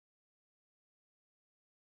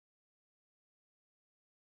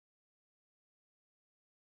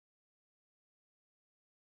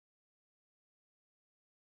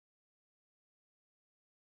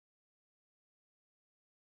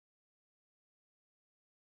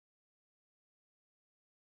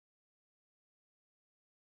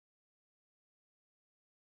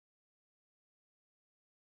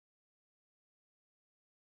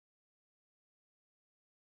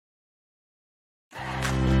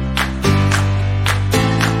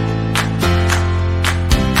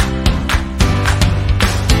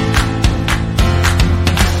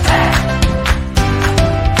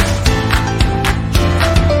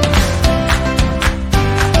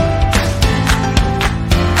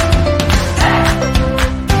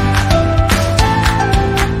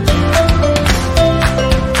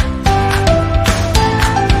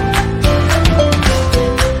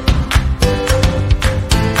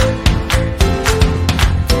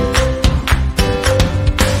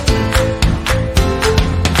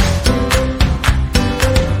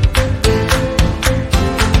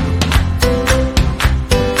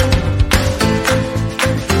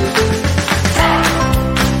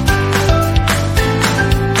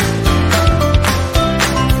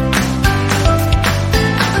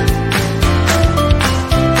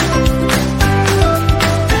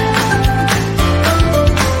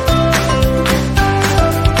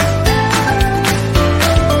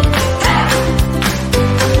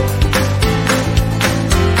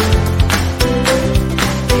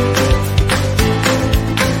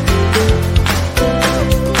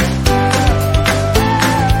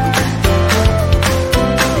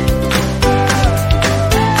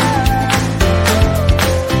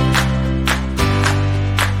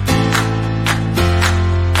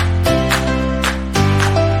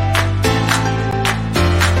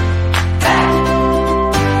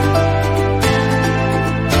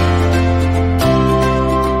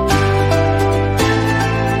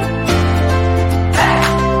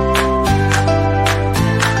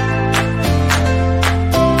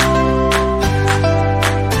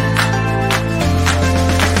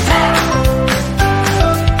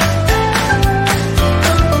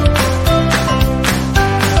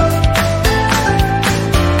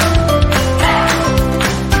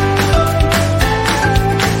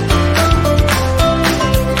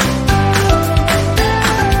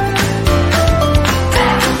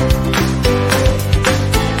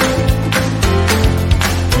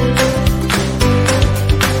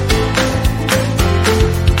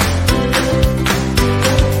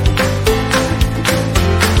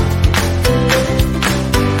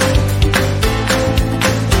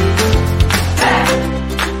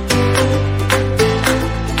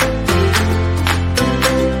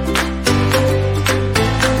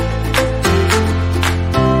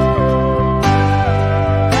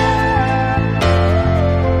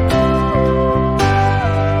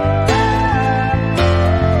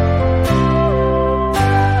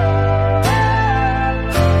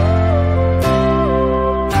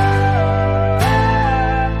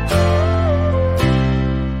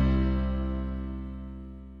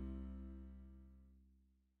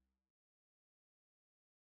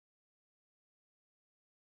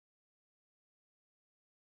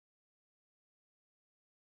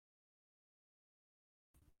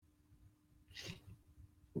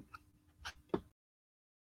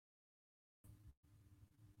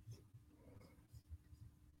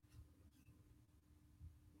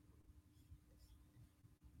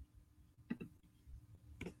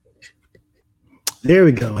There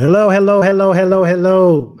we go. Hello, hello, hello, hello,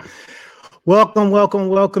 hello. Welcome,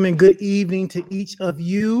 and good evening to each of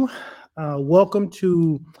you. Welcome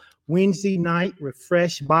to Wednesday night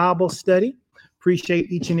Refresh Bible Study.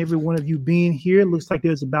 Appreciate each and every one of you being here. Looks like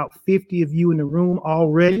there's about 50 of you in the room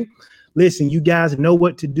already. Listen, you guys know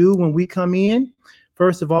what to do when we come in.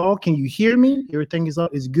 First of all, can you hear me? Everything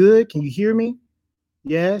is good. Can you hear me?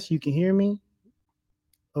 Yes, you can hear me.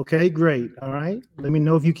 Okay, great. All right. Let me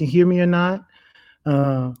know if you can hear me or not.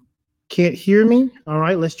 Uh, can't hear me? All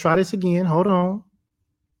right, let's try this again. Hold on.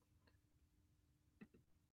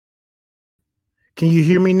 Can you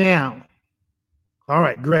hear me now? All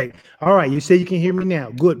right, great. All right, you say you can hear me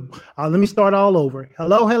now. Good. Let me start all over.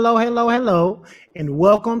 Hello, hello, hello, hello, and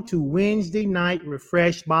welcome to Wednesday night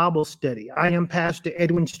Refresh Bible Study. I am Pastor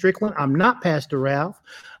Edwin Strickland. I'm not Pastor Ralph,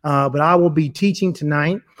 but I will be teaching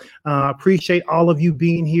tonight. Appreciate all of you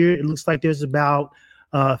being here. It looks like there's about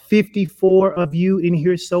 54 of you in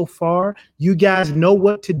here so far. You guys know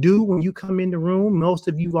what to do when you come in the room. Most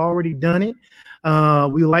of you have already done it.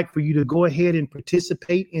 We like for you to go ahead and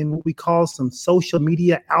participate in what we call some social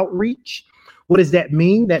media outreach. What does that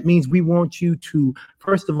mean? That means we want you to,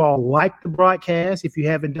 first of all, like the broadcast if you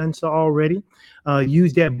haven't done so already.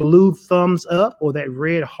 Use that blue thumbs up or that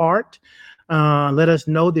red heart. Let us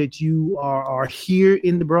know that you are here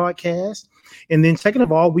in the broadcast. And then second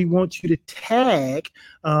of all, we want you to tag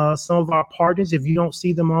some of our partners if you don't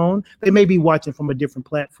see them on. They may be watching from a different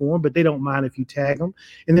platform, but they don't mind if you tag them.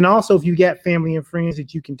 And then also if you got family and friends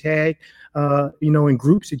that you can tag, in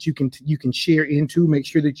groups that you can share into, make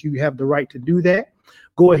sure that you have the right to do that.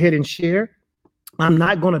 Go ahead and share. I'm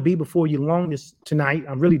not going to be before you long tonight.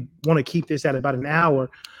 I really want to keep this at about an hour.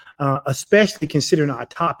 Especially considering our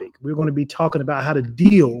topic. We're going to be talking about how to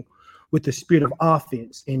deal with the spirit of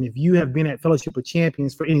offense. And if you have been at Fellowship of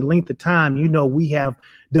Champions for any length of time, you know we have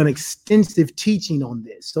done extensive teaching on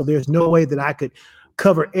this. So there's no way that I could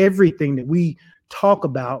cover everything that we talk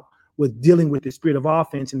about with dealing with the spirit of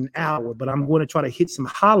offense in an hour. But I'm going to try to hit some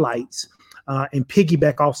highlights and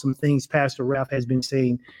piggyback off some things Pastor Ralph has been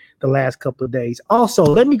saying the last couple of days. Also,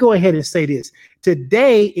 let me go ahead and say this.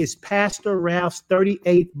 Today is Pastor Ralph's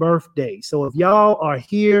 38th birthday. So if y'all are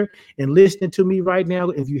here and listening to me right now,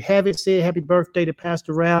 if you haven't said happy birthday to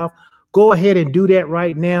Pastor Ralph, go ahead and do that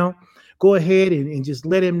right now. Go ahead and just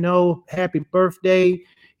let him know happy birthday.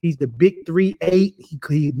 He's the big 3-8.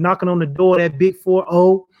 He's knocking on the door, that big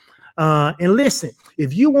 4-0. And listen,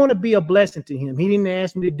 if you want to be a blessing to him, he didn't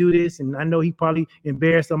ask me to do this, and I know he probably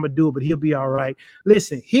embarrassed I'm gonna do it, but he'll be all right.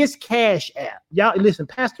 Listen, his Cash App, y'all listen,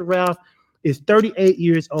 Pastor Ralph is 38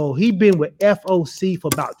 years old. He's been with FOC for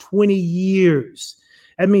about 20 years.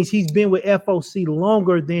 That means he's been with FOC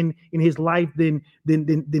longer than in his life than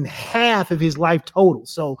half of his life total.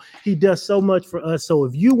 So he does so much for us. So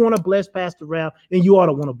if you want to bless Pastor Ralph, and you ought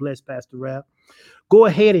to want to bless Pastor Ralph, go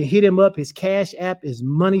ahead and hit him up. His Cash App is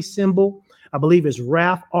money symbol. I believe it's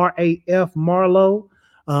Ralph, R-A-F, Marlowe.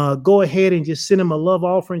 Go ahead and just send him a love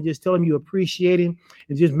offering. Just tell him you appreciate him,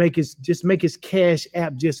 and just make his Cash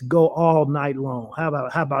App just go all night long. How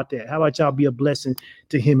about that? How about y'all be a blessing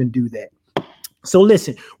to him and do that? So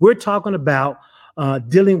listen, we're talking about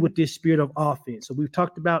dealing with this spirit of offense. So we've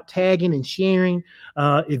talked about tagging and sharing.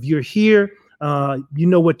 If you're here, you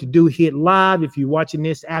know what to do. Hit live. If you're watching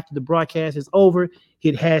this after the broadcast is over,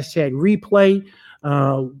 hit hashtag replay.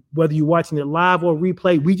 Whether you're watching it live or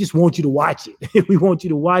replay, we just want you to watch it. We want you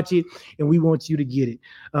to watch it, and we want you to get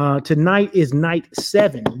it. Tonight is night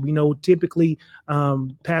 7. We know typically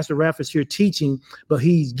Pastor Ralph is here teaching, but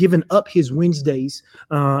he's given up his Wednesdays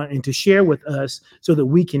and to share with us so that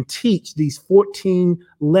we can teach these 14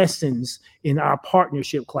 lessons in our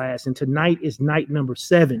partnership class. And tonight is night number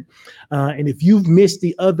 7. And if you've missed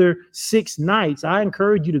the other 6 nights, I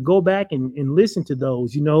encourage you to go back and listen to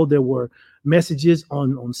those. You know, there were messages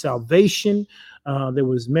on salvation. There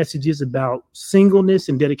was messages about singleness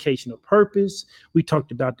and dedication of purpose. We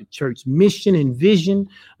talked about the church mission and vision.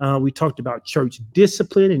 We talked about church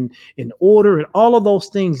discipline and order and all of those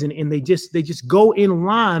things. And they just go in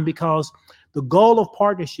line because the goal of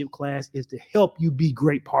partnership class is to help you be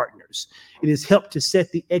great partners. It is help to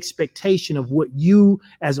set the expectation of what you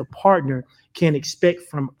as a partner can expect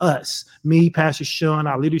from us, me, Pastor Sean,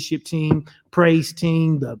 our leadership team, praise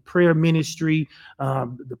team, the prayer ministry,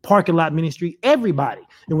 the parking lot ministry, everybody.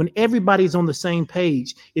 And when everybody's on the same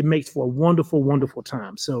page, it makes for a wonderful, wonderful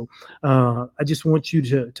time. So I just want you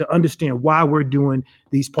to understand why we're doing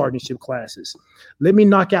these partnership classes. Let me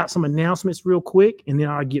knock out some announcements real quick, and then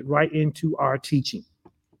I'll get right into our teaching.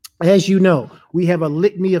 As you know, we have a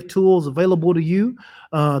litany of tools available to you.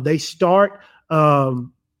 They start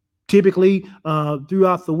typically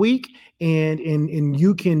throughout the week, and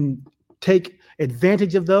you can take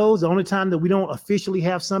advantage of those. The only time that we don't officially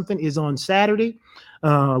have something is on Saturday.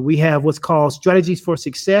 We have what's called Strategies for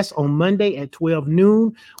Success on Monday at 12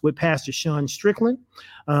 noon with Pastor Sean Strickland.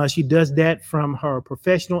 She does that from her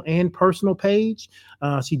professional and personal page.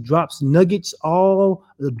 She drops nuggets all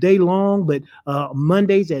the day long, but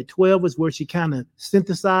Mondays at 12 is where she kind of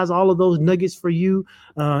synthesizes all of those nuggets for you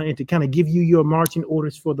and to kind of give you your marching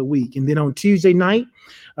orders for the week. And then on Tuesday night,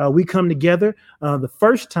 we come together. The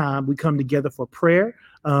first time we come together for prayer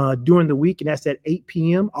during the week, and that's at 8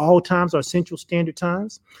 p.m. All times are Central Standard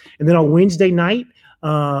Times. And then on Wednesday night,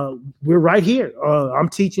 we're right here. I'm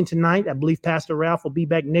teaching tonight. I believe Pastor Ralph will be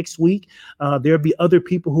back next week. There'll be other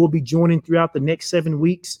people who will be joining throughout the next 7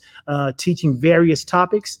 weeks, teaching various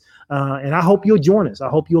topics. And I hope you'll join us. I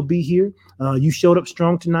hope you'll be here. You showed up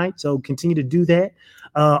strong tonight, so continue to do that.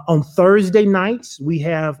 On Thursday nights, we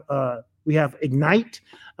have Ignite,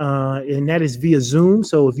 and that is via Zoom.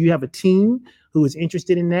 So if you have a team who is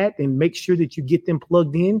interested in that, then make sure that you get them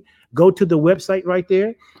plugged in. Go to the website right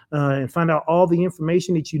there and find out all the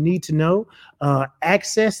information that you need to know.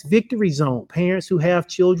 Access Victory Zone. Parents who have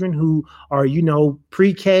children who are,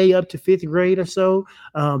 pre-K up to 5th grade or so,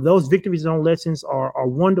 those Victory Zone lessons are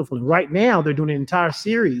wonderful. And right now they're doing an entire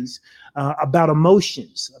series about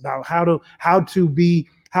emotions, about how to be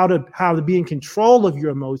in control of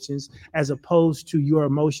your emotions as opposed to your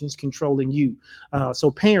emotions controlling you.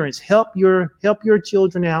 So parents, help your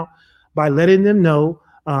children out by letting them know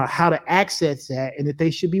how to access that and that they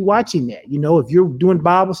should be watching that. If you're doing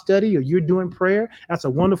Bible study or you're doing prayer, that's a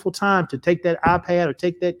wonderful time to take that iPad or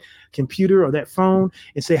take that computer or that phone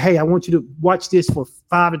and say, hey, I want you to watch this for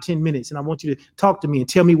 5 or 10 minutes and I want you to talk to me and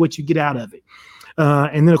tell me what you get out of it.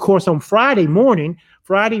 And then, of course, on Friday morning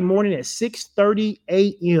at 6:30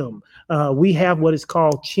 a.m., we have what is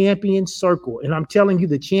called Champion Circle. And I'm telling you,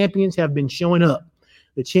 the champions have been showing up.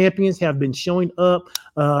 The champions have been showing up,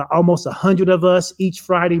 almost 100 of us each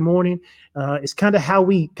Friday morning. It's kind of how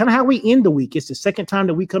we end the week. It's the second time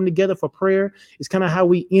that we come together for prayer. It's kind of how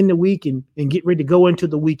we end the week and get ready to go into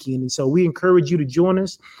the weekend. And so we encourage you to join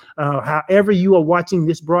us. However you are watching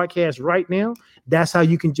this broadcast right now, that's how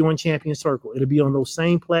you can join Champion Circle. It'll be on those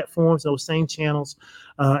same platforms, those same channels,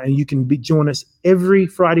 and you can join us every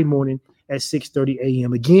Friday morning at 6:30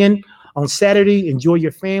 a.m. Again, on Saturday, enjoy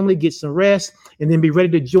your family, get some rest, and then be ready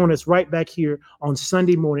to join us right back here on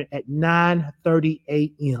Sunday morning at 9:30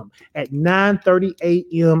 a.m. At 9:30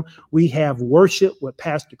 a.m., we have worship with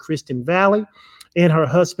Pastor Kristen Valley and her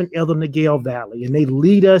husband, Elder Nigel Valley, and they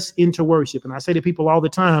lead us into worship. And I say to people all the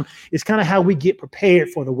time, it's kind of how we get prepared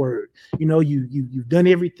for the word. You've done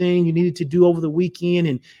everything you needed to do over the weekend,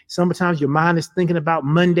 and sometimes your mind is thinking about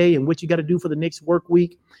Monday and what you got to do for the next work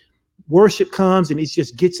week. Worship comes and it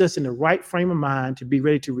just gets us in the right frame of mind to be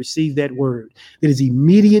ready to receive that word that is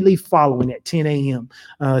immediately following at 10 a.m.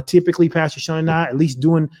 Typically, Pastor Sean and I, at least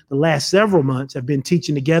during the last several months, have been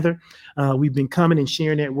teaching together. We've been coming and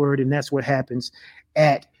sharing that word, and that's what happens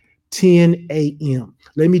at 10 a.m.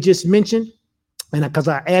 Let me just mention, and because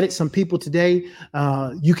I added some people today,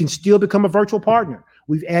 you can still become a virtual partner.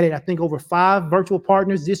 We've added, I think, over 5 virtual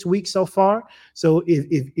partners this week so far. So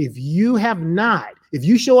if you have not, if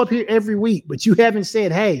you show up here every week, but you haven't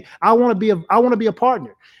said, hey, I want to be a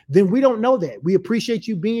partner, then we don't know that. We appreciate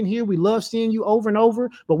you being here. We love seeing you over and over,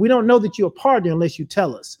 but we don't know that you're a partner unless you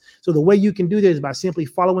tell us. So the way you can do that is by simply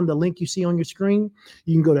following the link you see on your screen.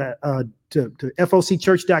 You can go to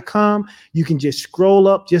focchurch.com. You can just scroll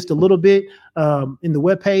up just a little bit in the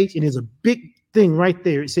webpage, and there's a big thing right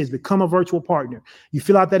there. It says become a virtual partner. You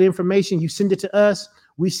fill out that information, you send it to us.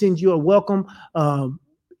 We send you a welcome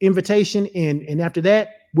invitation, and after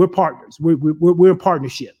that, we're partners. We're in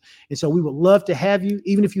partnership, and so we would love to have you.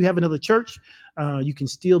 Even if you have another church, you can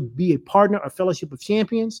still be a partner of Fellowship of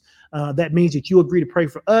Champions. That means that you agree to pray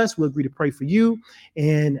for us, we'll agree to pray for you,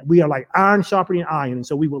 and we are like iron sharpening iron, and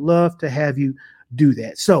so we would love to have you do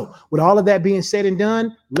that. So with all of that being said and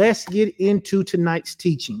done, let's get into tonight's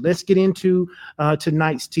teaching. We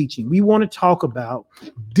want to talk about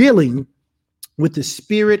dealing with the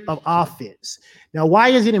spirit of offense. Now, why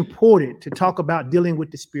is it important to talk about dealing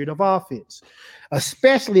with the spirit of offense,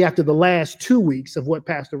 especially after the last 2 weeks of what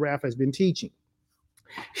Pastor Ralph has been teaching?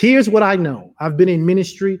 Here's what I know. I've been in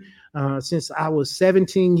ministry since I was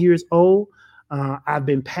 17 years old. I've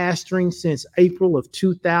been pastoring since April of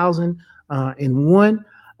 2001.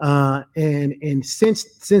 And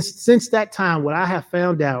since that time, what I have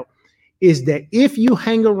found out is that if you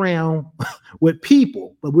hang around with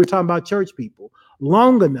people, but we're talking about church people,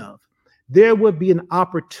 long enough, there would be an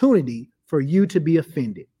opportunity for you to be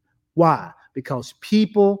offended. Why? Because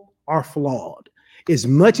people are flawed. As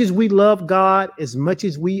much as we love God, as much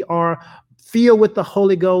as we are filled with the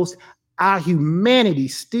Holy Ghost, our humanity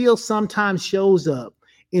still sometimes shows up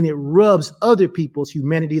and it rubs other people's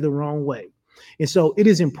humanity the wrong way. And so it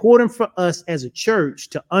is important for us as a church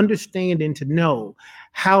to understand and to know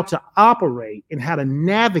how to operate and how to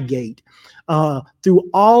navigate through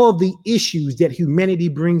all of the issues that humanity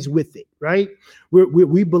brings with it, right?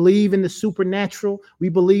 We believe in the supernatural. We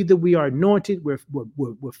believe that we are anointed. We're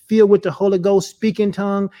filled with the Holy Ghost, speaking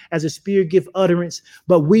tongue as a spirit give utterance,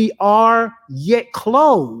 but we are yet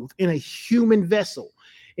clothed in a human vessel.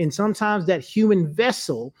 And sometimes that human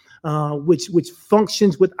vessel, which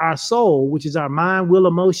functions with our soul, which is our mind, will,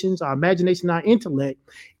 emotions, our imagination, our intellect,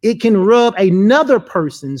 it can rub another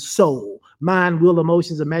person's soul, mind, will,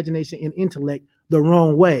 emotions, imagination, and intellect the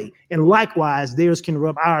wrong way. And likewise, theirs can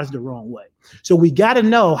rub ours the wrong way. So we got to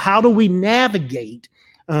know, how do we navigate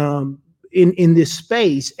in this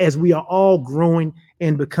space as we are all growing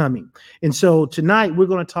and becoming. And so tonight we're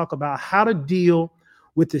going to talk about how to deal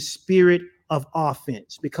with the spirit of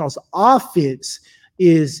offense, because offense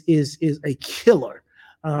is a killer.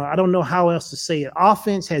 I don't know how else to say it.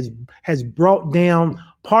 Offense has brought down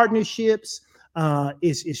partnerships.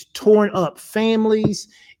 Is torn up families.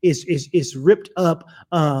 It's ripped up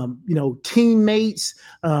teammates.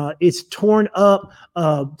 It's torn up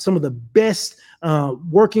some of the best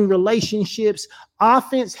working relationships.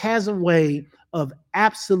 Offense has a way of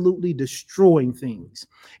absolutely destroying things.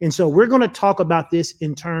 And so we're going to talk about this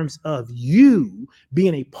in terms of you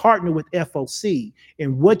being a partner with FOC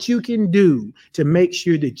and what you can do to make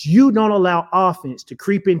sure that you don't allow offense to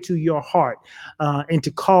creep into your heart and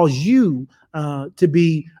to cause you to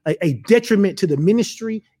be a detriment to the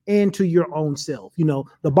ministry and to your own self. You know,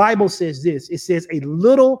 the Bible says this. It says a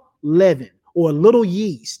little leaven or a little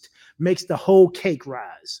yeast makes the whole cake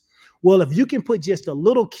rise. Well, if you can put just a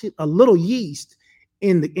little yeast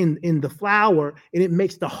in the flour and it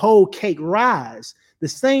makes the whole cake rise, the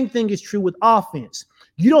same thing is true with offense.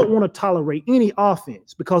 You don't want to tolerate any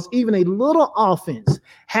offense, because even a little offense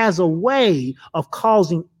has a way of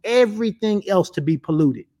causing everything else to be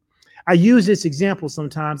polluted. I use this example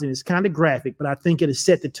sometimes, and it's kind of graphic, but I think it has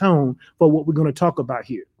set the tone for what we're going to talk about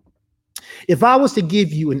here. If I was to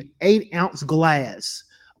give you an 8-ounce glass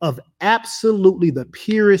of absolutely the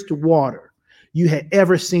purest water you had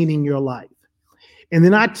ever seen in your life, and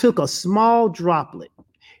then I took a small droplet,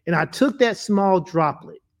 and I took that small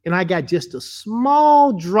droplet, and I got just a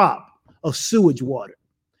small drop of sewage water,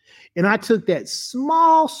 and I took that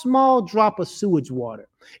small drop of sewage water,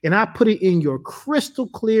 and I put it in your crystal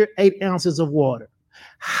clear 8 ounces of water,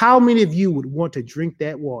 how many of you would want to drink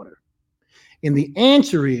that water? And the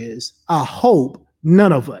answer is, I hope,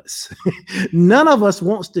 none of us. None of us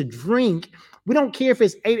wants to drink. We don't care if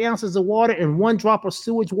it's 8 ounces of water and 1 drop of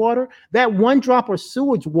sewage water. That 1 drop of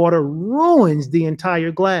sewage water ruins the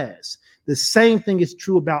entire glass. The same thing is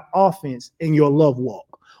true about offense in your love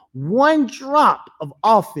walk. 1 drop of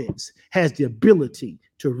offense has the ability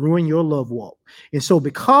to ruin your love walk. And so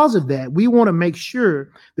because of that, we want to make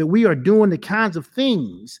sure that we are doing the kinds of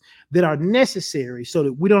things that are necessary so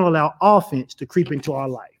that we don't allow offense to creep into our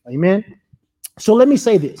life. Amen. So let me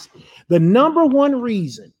say this. The number one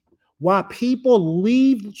reason why people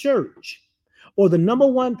leave the church, or the number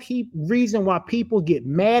one reason why people get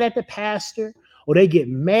mad at the pastor, or they get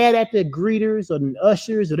mad at the greeters or the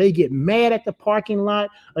ushers, or they get mad at the parking lot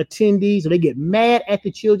attendees, or they get mad at the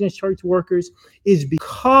children's church workers, is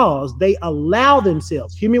because they allow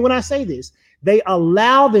themselves, hear me when I say this, they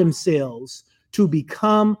allow themselves to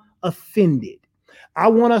become offended. I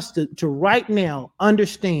want us to right now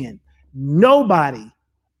understand, nobody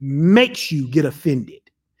makes you get offended.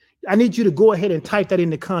 I need you to go ahead and type that in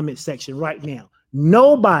the comment section right now.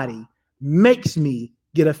 Nobody makes me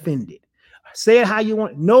get offended. Say it how you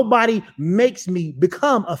want. Nobody makes me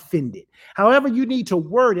become offended. However you need to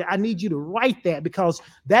word it, I need you to write that, because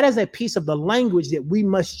that is a piece of the language that we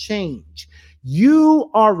must change.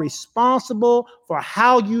 You are responsible for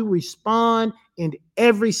how you respond in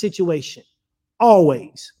every situation.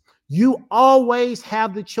 Always. You always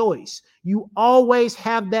have the choice. You always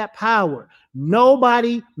have that power.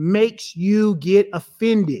 Nobody makes you get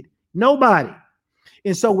offended. Nobody.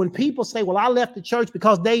 And so when people say, well, I left the church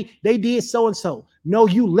because they did so and so. No,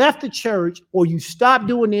 you left the church, or you stopped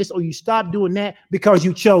doing this, or you stopped doing that because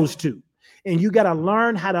you chose to. And you got to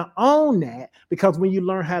learn how to own that, because when you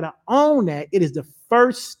learn how to own that, it is the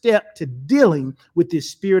first step to dealing with this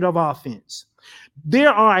spirit of offense. There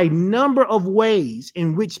are a number of ways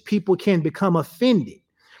in which people can become offended.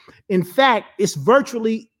 In fact, it's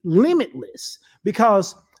virtually limitless,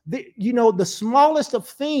 because the smallest of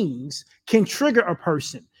things can trigger a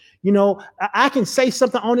person. You know, I can say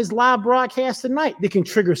something on this live broadcast tonight that can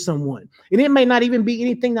trigger someone. And it may not even be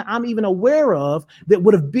anything that I'm even aware of that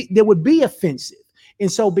would be offensive.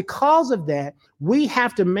 And so because of that, we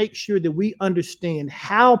have to make sure that we understand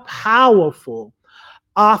how powerful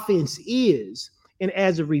offense is, and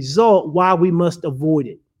as a result, why we must avoid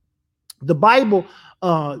it. The Bible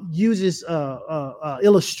uses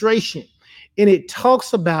illustration, and it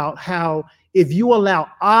talks about how if you allow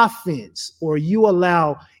offense or you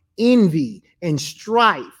allow envy and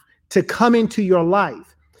strife to come into your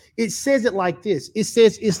life, it says it like this. It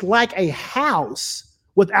says it's like a house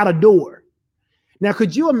without a door. Now,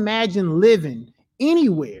 could you imagine living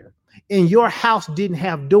anywhere and your house didn't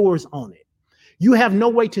have doors on it? You have no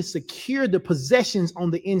way to secure the possessions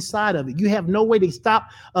on the inside of it. You have no way to stop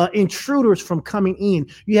intruders from coming in.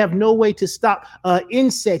 You have no way to stop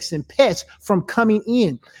insects and pests from coming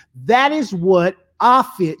in. That is what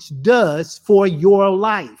offense does for your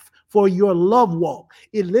life, for your love walk.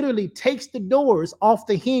 It literally takes the doors off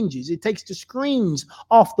the hinges. It takes the screens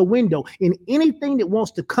off the window. And anything that wants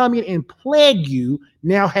to come in and plague you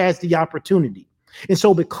now has the opportunity. And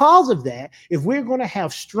so because of that, if we're going to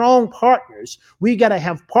have strong partners, we got to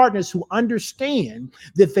have partners who understand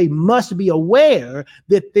that they must be aware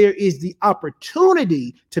that there is the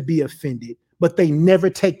opportunity to be offended, but they never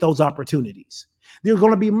take those opportunities. There are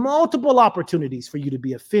going to be multiple opportunities for you to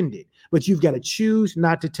be offended, but you've got to choose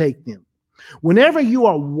not to take them. Whenever you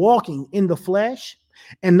are walking in the flesh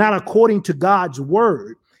and not according to God's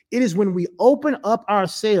word, it is when we open up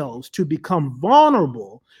ourselves to become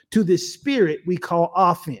vulnerable to this spirit we call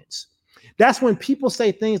offense. That's when people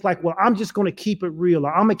say things like, well, I'm just going to keep it real,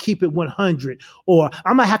 or I'm going to keep it 100, or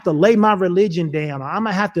I'm going to have to lay my religion down, or I'm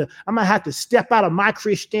going to have to step out of my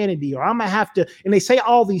Christianity, or I'm going to have to, and they say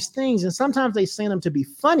all these things. And sometimes they say them to be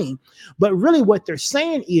funny, but really what they're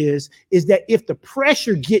saying is that if the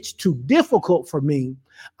pressure gets too difficult for me,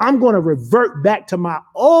 I'm going to revert back to my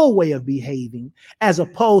old way of behaving as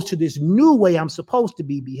opposed to this new way I'm supposed to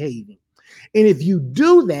be behaving. And if you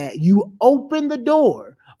do that, you open the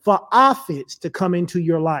door for offense to come into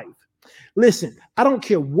your life. Listen, I don't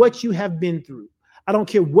care what you have been through. I don't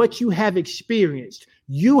care what you have experienced.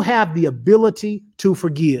 You have the ability to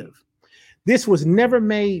forgive. This was never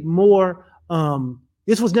made more,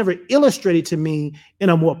 this was never illustrated to me in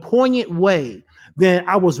a more poignant way than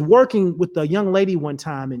I was working with a young lady one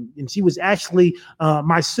time, and she was actually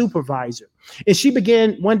my supervisor. And she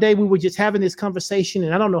began, one day we were just having this conversation,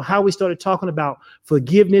 and I don't know how we started talking about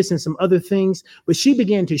forgiveness and some other things, but she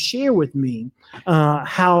began to share with me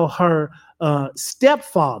how her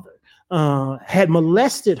stepfather had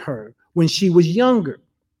molested her when she was younger.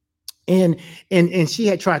 And she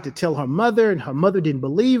had tried to tell her mother, and her mother didn't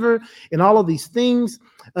believe her, and all of these things.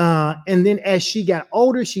 And then as she got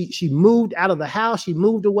older, she moved out of the house. She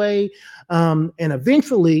moved away. And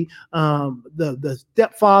eventually the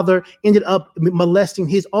stepfather ended up molesting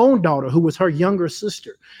his own daughter, who was her younger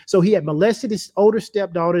sister. So he had molested his older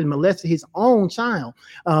stepdaughter and molested his own child.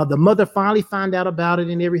 The mother finally found out about it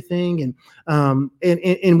and everything.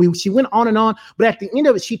 And she went on and on. But at the end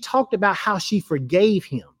of it, she talked about how she forgave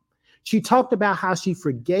him. She talked about how she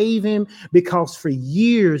forgave him because for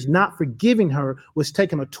years, not forgiving her was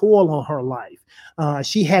taking a toll on her life.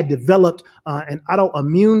 She had developed an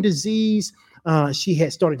autoimmune disease. She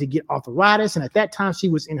had started to get arthritis. And at that time, she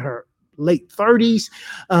was in her late 30s.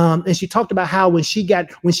 And she talked about how when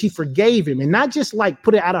she forgave him, and not just like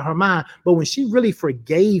put it out of her mind, but when she really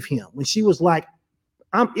forgave him, when she was like,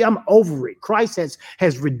 I'm over it. Christ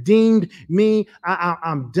has redeemed me.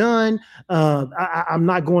 I'm done. I'm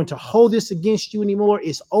not going to hold this against you anymore.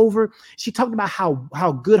 It's over. She talked about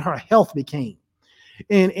how good her health became.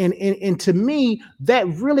 And to me, that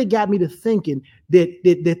really got me to thinking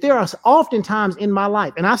that there are oftentimes in my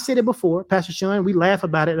life, and I've said it before, Pastor Sean, we laugh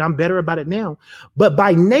about it, and I'm better about it now. But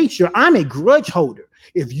by nature, I'm a grudge holder.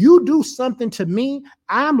 If you do something to me,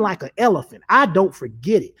 I'm like an elephant. I don't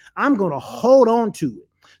forget it. I'm going to hold on to it.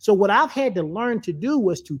 So what I've had to learn to do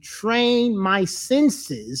was to train my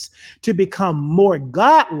senses to become more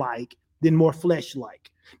godlike than more flesh-like.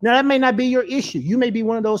 Now, that may not be your issue. You may be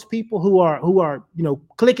one of those people who are,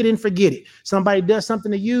 click it and forget it. Somebody does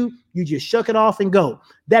something to you, you just shuck it off and go.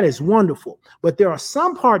 That is wonderful. But there are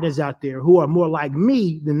some partners out there who are more like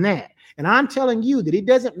me than that. And I'm telling you that it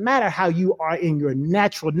doesn't matter how you are in your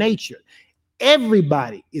natural nature.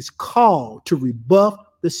 Everybody is called to rebuff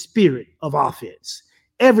the spirit of offense.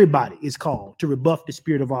 Everybody is called to rebuff the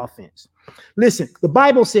spirit of offense. Listen, the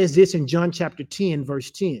Bible says this in John chapter 10,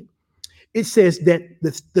 verse 10. It says that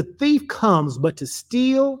the thief comes but to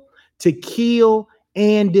steal, to kill,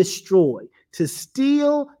 and destroy. to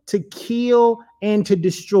steal, to kill, and to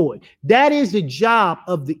destroy. That is the job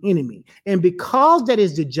of the enemy. And because that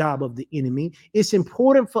is the job of the enemy, it's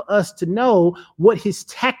important for us to know what his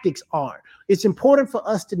tactics are. It's important for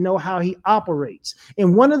us to know how he operates.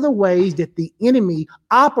 And one of the ways that the enemy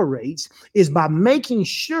operates is by making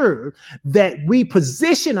sure that we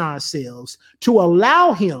position ourselves to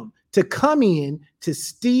allow him to come in to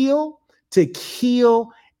steal, to kill,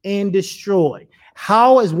 and destroy.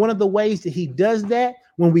 How is one of the ways that he does that?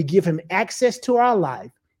 When we give him access to our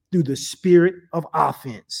life through the spirit of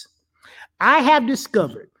offense. I have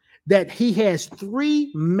discovered that he has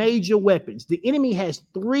three major weapons. The enemy has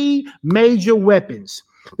three major weapons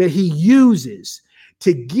that he uses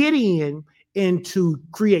to get in and to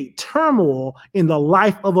create turmoil in the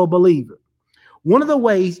life of a believer. One of the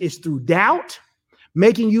ways is through doubt,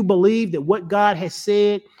 making you believe that what God has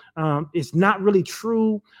said is not really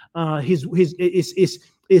true.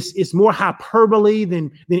 It's more hyperbole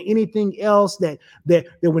than anything else. That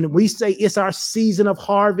when we say it's our season of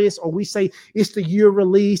harvest, or we say it's the year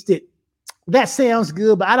release, that sounds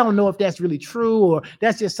good, but I don't know if that's really true, or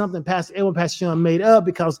that's just something Pastor Edwin, Pastor Sean made up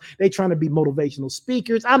because they're trying to be motivational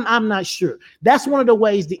speakers. I'm not sure. That's one of the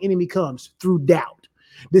ways the enemy comes, through doubt.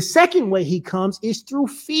 The second way he comes is through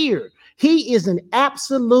fear. He is an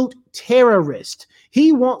absolute terrorist.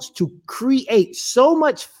 He wants to create so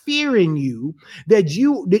much fear in you that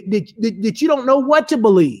you don't know what to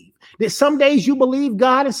believe. That some days you believe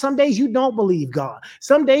God and some days you don't believe God.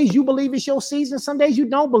 Some days you believe it's your season. Some days you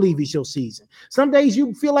don't believe it's your season. Some days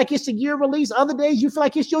you feel like it's a year of release. Other days you feel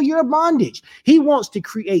like it's your year of bondage. He wants to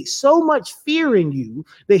create so much fear in you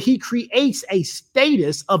that he creates a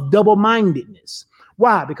status of double-mindedness.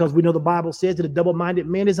 Why? Because we know the Bible says that a double-minded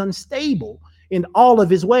man is unstable in all of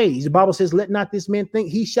his ways. The Bible says, let not this man think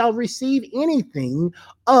he shall receive anything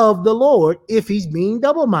of the Lord if he's being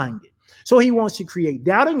double-minded. So he wants to create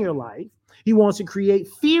doubt in your life. He wants to create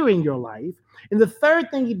fear in your life. And the third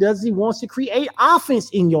thing he does is he wants to create offense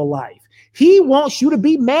in your life. He wants you to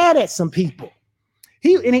be mad at some people.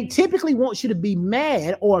 He typically wants you to be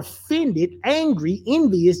mad or offended, angry,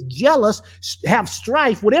 envious, jealous, have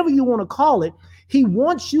strife, whatever you want to call it. He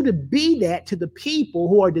wants you to be that to the people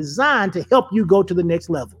who are designed to help you go to the next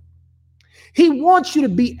level. He wants you to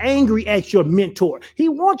be angry at your mentor. He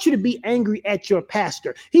wants you to be angry at your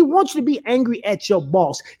pastor. He wants you to be angry at your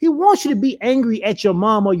boss. He wants you to be angry at your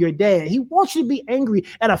mom or your dad. He wants you to be angry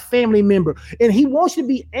at a family member. And he wants you to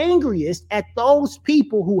be angriest at those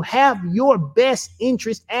people who have your best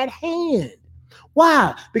interest at hand.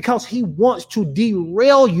 Why? Because he wants to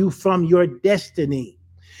derail you from your destiny.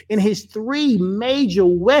 And his three major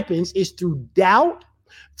weapons is through doubt,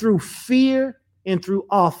 through fear, and through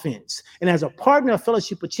offense. And as a partner of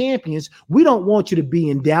Fellowship of Champions, we don't want you to be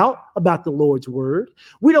in doubt about the Lord's word.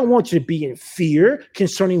 We don't want you to be in fear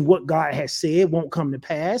concerning what God has said won't come to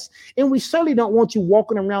pass. And we certainly don't want you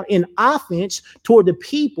walking around in offense toward the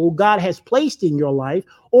people God has placed in your life,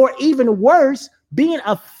 or even worse, being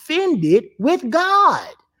offended with God.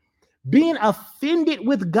 Being offended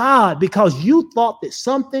with God because you thought that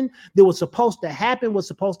something that was supposed to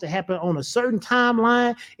happen on a certain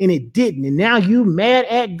timeline and it didn't. And now you mad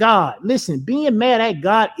at God. Listen, being mad at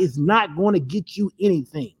God is not going to get you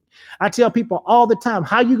anything. I tell people all the time,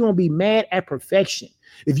 how you going to be mad at perfection?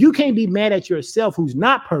 If you can't be mad at yourself, who's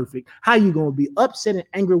not perfect, how you going to be upset and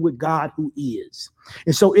angry with God, who is?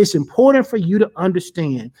 And so it's important for you to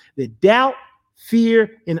understand that doubt,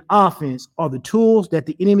 fear, and offense are the tools that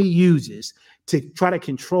the enemy uses to try to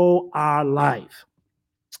control our life.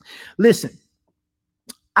 Listen,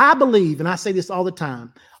 I believe, and I say this all the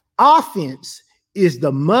time, offense is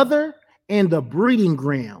the mother and the breeding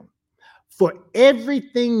ground for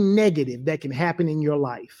everything negative that can happen in your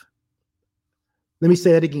life. Let me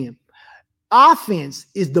say that again. Offense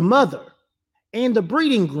is the mother and the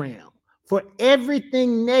breeding ground for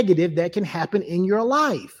everything negative that can happen in your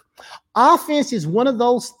life. Offense is one of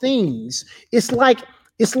those things. It's like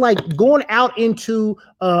going out into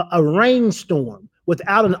a rainstorm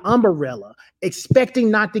without an umbrella,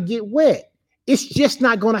 expecting not to get wet. It's just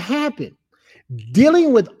not going to happen.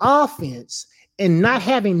 Dealing with offense and not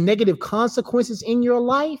having negative consequences in your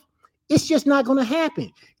life, it's just not going to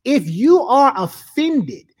happen. If you are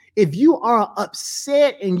offended, if you are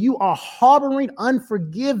upset and you are harboring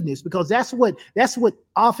unforgiveness, because that's what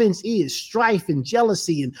offense is, strife and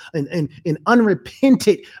jealousy and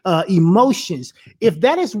unrepented emotions. If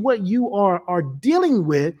that is what you are dealing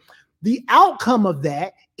with, the outcome of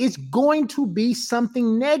that is going to be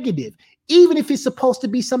something negative, even if it's supposed to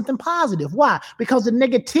be something positive. Why? Because the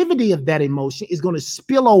negativity of that emotion is going to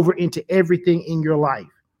spill over into everything in your life.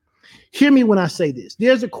 Hear me when I say this.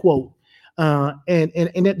 There's a quote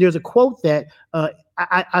And there's a quote that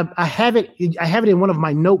I have it in one of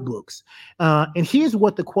my notebooks. And here's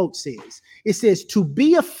what the quote says. It says, "To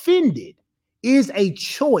be offended is a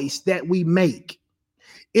choice that we make.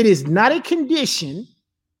 It is not a condition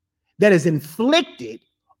that is inflicted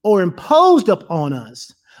or imposed upon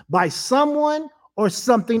us by someone or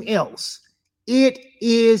something else. It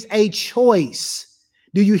is a choice."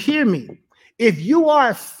 Do you hear me? If you are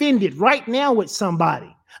offended right now with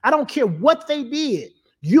somebody, I don't care what they did,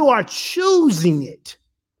 you are choosing it.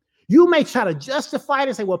 You may try to justify it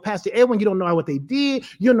and say, well, Pastor Edwin, you don't know what they did.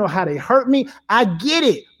 You don't know how they hurt me. I get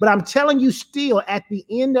it. But I'm telling you still, at the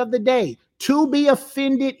end of the day, to be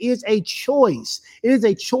offended is a choice. It is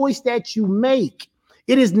a choice that you make.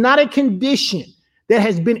 It is not a condition that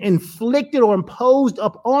has been inflicted or imposed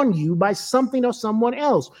upon you by something or someone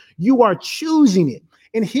else. You are choosing it.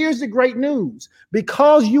 And here's the great news.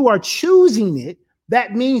 Because you are choosing it,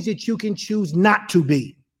 that means that you can choose not to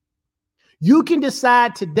be. You can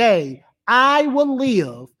decide today, I will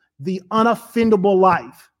live the unoffendable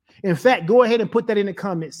life. In fact, go ahead and put that in the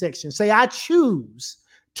comment section. Say, I choose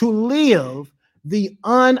to live the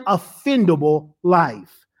unoffendable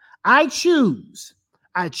life. I choose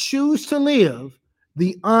to live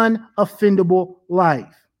the unoffendable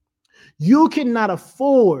life. You cannot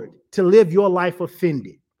afford to live your life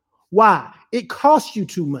offended. Why? It costs you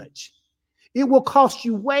too much. It will cost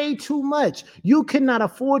you way too much. You cannot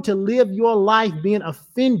afford to live your life being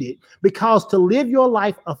offended, because to live your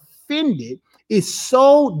life offended is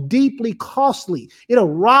so deeply costly.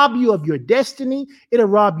 It'll rob you of your destiny. It'll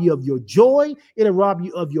rob you of your joy. It'll rob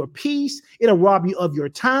you of your peace. It'll rob you of your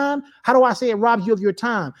time. How do I say it robs you of your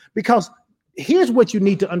time? Because here's what you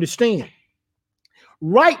need to understand.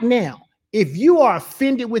 Right now, if you are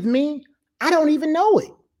offended with me, I don't even know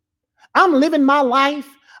it. I'm living my life.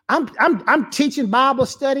 I'm teaching Bible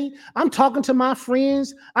study. I'm talking to my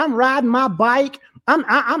friends. I'm riding my bike.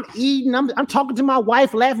 I'm eating. I'm talking to my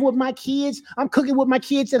wife, laughing with my kids. I'm cooking with my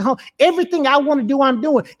kids at home. Everything I want to do, I'm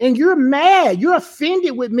doing. And you're mad. You're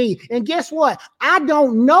offended with me. And guess what? I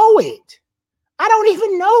don't know it. I don't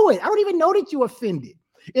even know it. I don't even know that you're offended.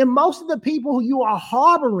 And most of the people who you are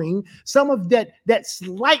harboring some of that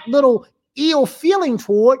slight little ill feeling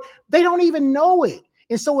toward, they don't even know it.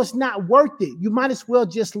 And so it's not worth it. You might as well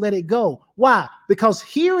just let it go. Why? Because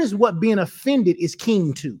here is what being offended is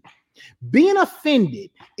keen to. Being offended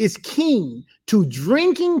is keen to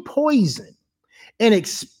drinking poison and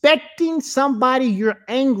expecting somebody you're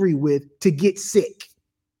angry with to get sick.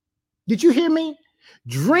 Did you hear me?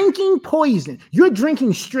 Drinking poison. You're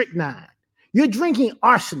drinking strychnine. You're drinking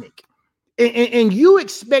arsenic. And you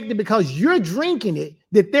expect it because you're drinking it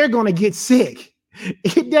that they're going to get sick.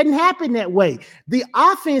 It doesn't happen that way. The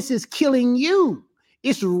offense is killing you.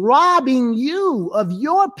 It's robbing you of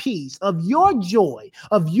your peace, of your joy,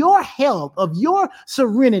 of your health, of your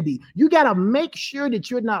serenity. You got to make sure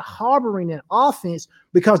that you're not harboring an offense,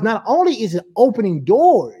 because not only is it opening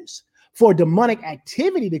doors for demonic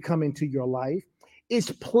activity to come into your life,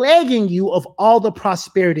 it's plaguing you of all the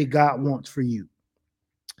prosperity God wants for you.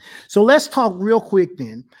 So let's talk real quick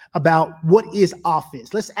then about what is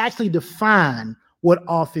offense. Let's actually define what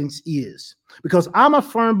offense is, because I'm a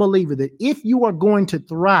firm believer that if you are going to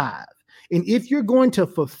thrive and if you're going to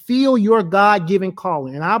fulfill your God-given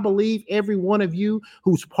calling, and I believe every one of you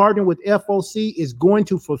who's partnered with FOC is going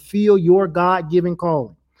to fulfill your God-given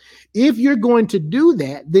calling. If you're going to do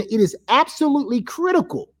that, then it is absolutely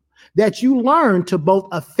critical that you learn to both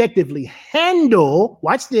effectively handle,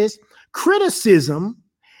 watch this, criticism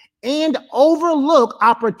and overlook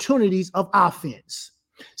opportunities of offense.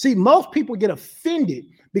 See, most people get offended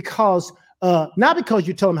because not because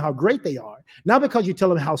you tell them how great they are, not because you tell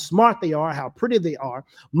them how smart they are, how pretty they are.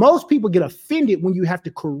 Most people get offended when you have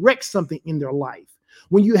to correct something in their life,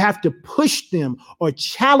 when you have to push them or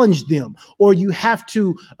challenge them, or you have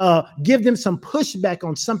to give them some pushback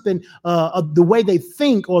on something of the way they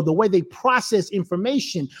think or the way they process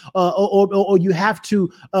information, or you have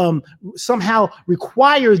to somehow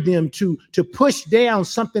require them to push down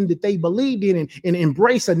something that they believed in and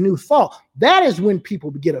embrace a new thought. That is when people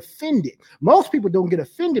get offended. Most people don't get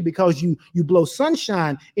offended because you blow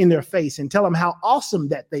sunshine in their face and tell them how awesome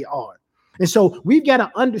that they are. And so we've got to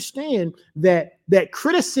understand that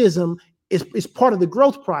criticism is part of the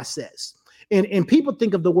growth process. And people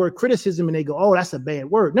think of the word criticism and they go, oh, that's a bad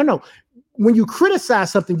word. No. When you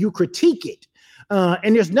criticize something, you critique it.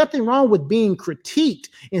 And there's nothing wrong with being critiqued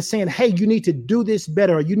and saying, hey, you need to do this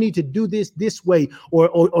better, or you need to do this way,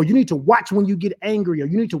 or you need to watch when you get angry, or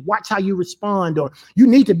you need to watch how you respond, or you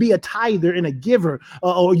need to be a tither and a giver,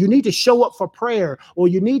 or you need to show up for prayer, or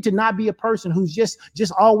you need to not be a person who's just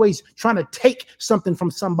always trying to take something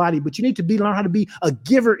from somebody, but you need to learn how to be a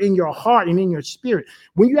giver in your heart and in your spirit.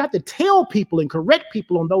 When you have to tell people and correct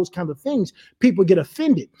people on those kinds of things, people get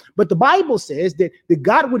offended. But the Bible says that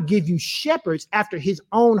God would give you shepherds after his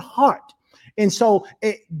own heart. And so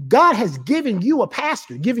God has given you a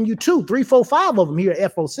pastor, given you 2, 3, 4, 5 of them here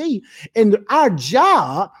at FOC. And our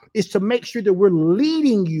job is to make sure that we're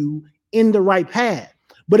leading you in the right path.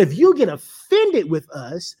 But if you get offended with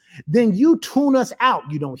us, then you tune us out.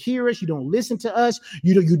 You don't hear us. You don't listen to us.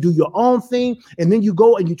 You do your own thing. And then you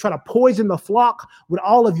go and you try to poison the flock with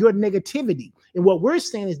all of your negativity. And what we're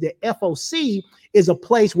saying is that FOC is a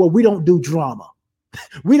place where we don't do drama.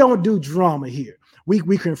 We don't do drama here.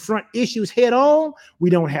 We confront issues head on. We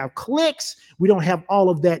don't have cliques. We don't have all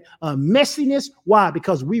of that messiness. Why?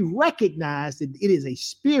 Because we recognize that it is a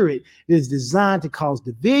spirit that is designed to cause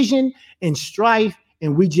division and strife,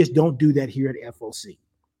 and we just don't do that here at FOC.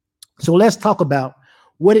 So let's talk about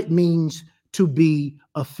what it means to be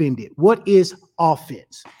offended. What is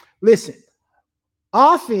offense? Listen,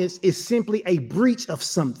 offense is simply a breach of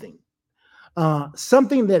something.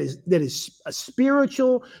 Something that is a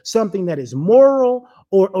spiritual, something that is moral,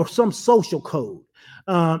 or some social code.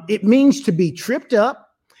 It means to be tripped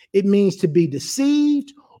up. It means to be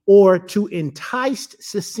deceived or to entice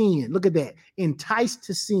to sin. Look at that, entice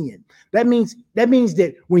to sin. That means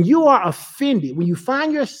that when you are offended, when you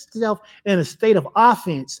find yourself in a state of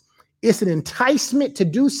offense, it's an enticement to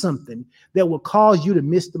do something that will cause you to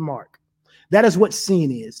miss the mark. That is what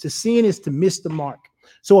sin is. To sin is to miss the mark.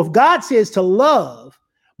 So if God says to love,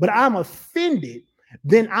 but I'm offended,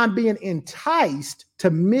 then I'm being enticed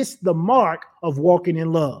to miss the mark of walking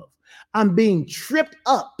in love. I'm being tripped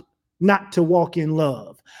up not to walk in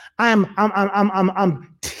love. I'm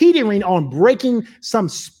teetering on breaking some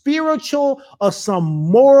spiritual or some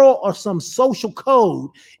moral or some social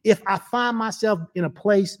code if I find myself in a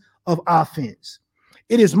place of offense.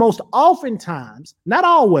 It is most oftentimes, not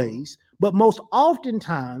always, but most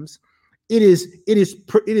oftentimes, it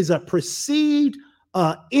is a perceived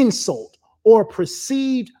insult or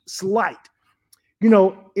perceived slight. You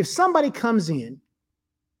know, if somebody comes in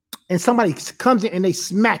and they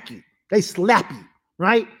smack you, they slap you,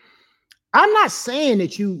 right? I'm not saying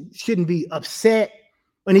that you shouldn't be upset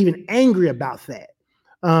and even angry about that.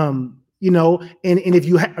 You know, and if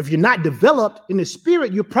you're not developed in the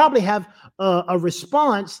spirit, you probably have a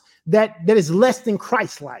response that is less than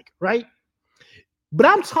Christ-like, right? But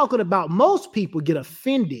I'm talking about most people get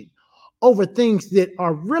offended over things that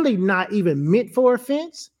are really not even meant for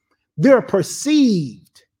offense. They're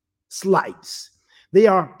perceived slights. They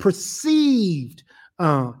are perceived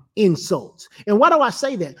insults. And why do I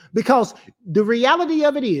say that? Because the reality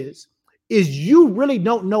of it is you really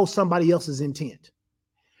don't know somebody else's intent.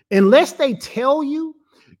 Unless they tell you,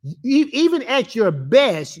 even at your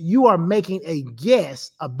best, you are making a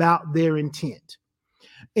guess about their intent.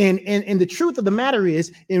 And the truth of the matter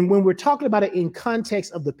is, and when we're talking about it in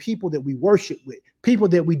context of the people that we worship with, people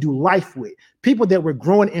that we do life with, people that we're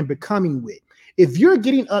growing and becoming with, if you're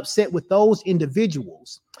getting upset with those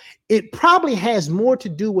individuals, it probably has more to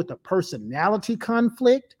do with a personality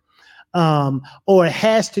conflict, or it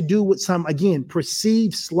has to do with some, again,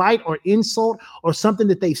 perceived slight or insult or something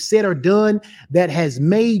that they've said or done that has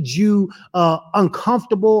made you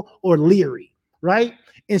uncomfortable or leery, right?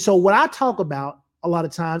 And so what I talk about a lot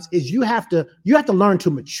of times is you have to learn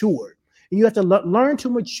to mature. And you have to learn to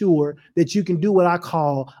mature that you can do what I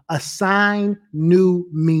call assign new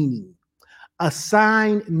meaning.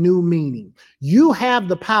 Assign new meaning. You have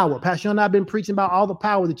the power. Pastor Sean and I have been preaching about all the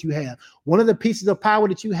power that you have. One of the pieces of power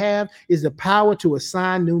that you have is the power to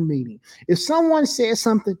assign new meaning. If someone says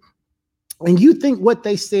something and you think what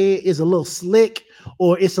they said is a little slick,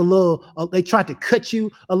 or it's a little, they tried to cut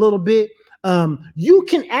you a little bit, you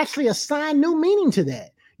can actually assign new meaning to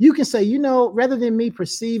that. You can say, you know, rather than me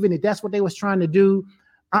perceiving that that's what they was trying to do,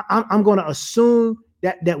 I'm going to assume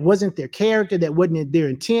that wasn't their character, that wasn't their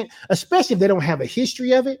intent, especially if they don't have a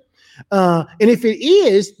history of it. And if it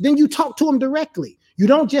is, then you talk to them directly. You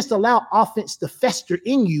don't just allow offense to fester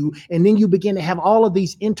in you, and then you begin to have all of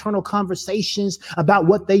these internal conversations about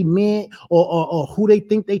what they meant or who they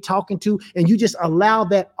think they're talking to, and you just allow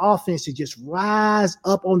that offense to just rise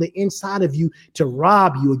up on the inside of you to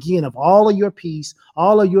rob you again of all of your peace,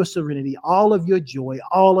 all of your serenity, all of your joy,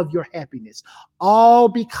 all of your happiness, all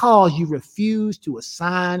because you refuse to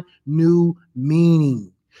assign new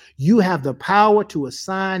meaning. You have the power to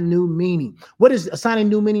assign new meaning. What is assigning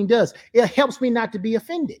new meaning does? It helps me not to be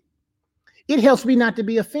offended. It helps me not to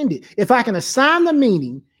be offended. If I can assign the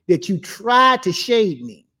meaning that you tried to shade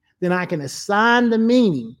me, then I can assign the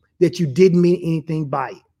meaning that you didn't mean anything by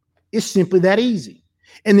it. It's simply that easy.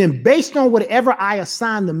 And then based on whatever I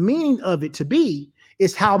assign the meaning of it to be,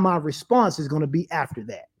 is how my response is going to be after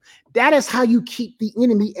that. That is how you keep the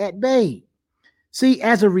enemy at bay. See,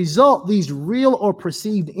 as a result, these real or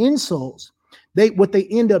perceived insults, what they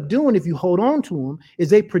end up doing, if you hold on to them, is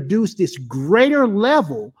they produce this greater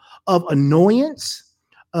level of annoyance,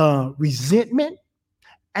 resentment,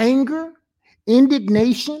 anger,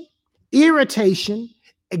 indignation, irritation,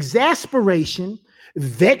 exasperation,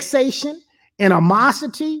 vexation,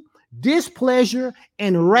 animosity, displeasure,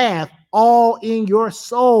 and wrath, all in your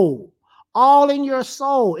soul. All in your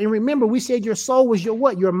soul. And remember, we said your soul was your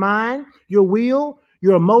what? Your mind, your will,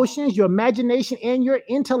 your emotions, your imagination, and your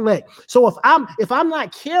intellect. So if I'm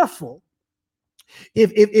not careful,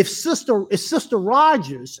 if Sister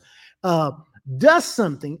Rogers does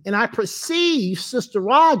something and I perceive Sister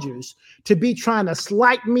Rogers to be trying to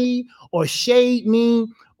slight me or shade me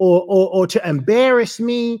or to embarrass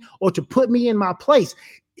me or to put me in my place,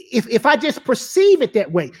 if I just perceive it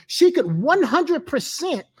that way, she could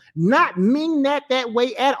 100% not mean that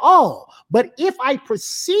way at all. But if I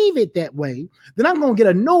perceive it that way, then I'm going to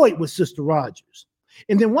get annoyed with Sister Rogers.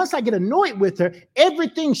 And then once I get annoyed with her,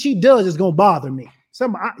 everything she does is going to bother me.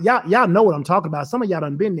 Y'all know what I'm talking about. Some of y'all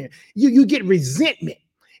done been there. You get resentment.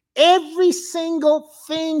 Every single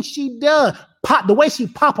thing she does, the way she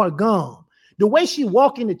pop her gum, the way she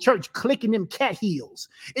walk into church clicking them cat heels,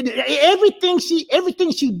 everything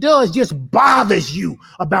she does just bothers you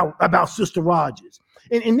about Sister Rogers.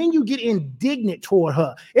 And then you get indignant toward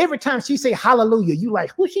her. Every time she say hallelujah, you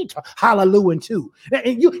like, who's she hallelujah to?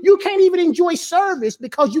 And you can't even enjoy service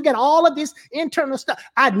because you got all of this internal stuff.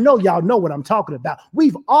 I know y'all know what I'm talking about.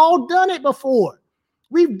 We've all done it before.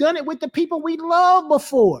 We've done it with the people we love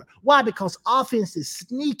before. Why? Because offense is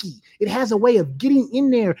sneaky. It has a way of getting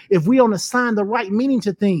in there if we don't assign the right meaning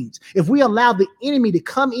to things. If we allow the enemy to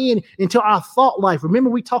come in into our thought life. Remember,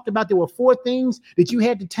 we talked about there were 4 things that you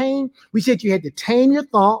had to tame. We said you had to tame your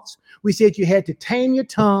thoughts. We said you had to tame your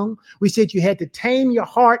tongue. We said you had to tame your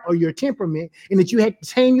heart or your temperament, and that you had to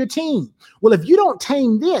tame your team. Well, if you don't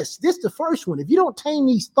tame this is the first one. If you don't tame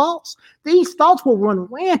these thoughts will run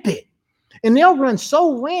rampant. And they'll run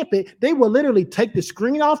so rampant, they will literally take the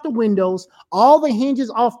screen off the windows, all the hinges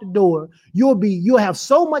off the door. You'll have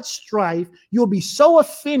so much strife. You'll be so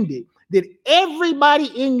offended that everybody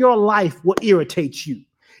in your life will irritate you.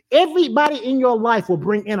 Everybody in your life will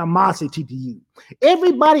bring animosity to you.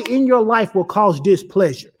 Everybody in your life will cause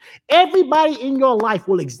displeasure. Everybody in your life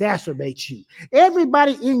will exacerbate you.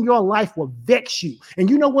 Everybody in your life will vex you. And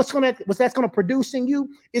you know what that's going to produce in you?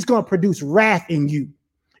 It's going to produce wrath in you.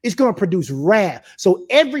 It's going to produce wrath. So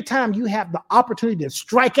every time you have the opportunity to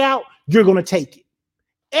strike out, you're going to take it.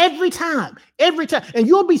 Every time. And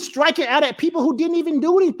you'll be striking out at people who didn't even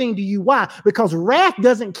do anything to you. Why? Because wrath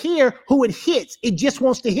doesn't care who it hits. It just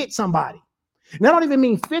wants to hit somebody. And I don't even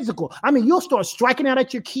mean physical. I mean, you'll start striking out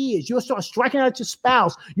at your kids. You'll start striking out at your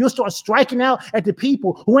spouse. You'll start striking out at the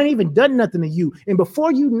people who ain't even done nothing to you. And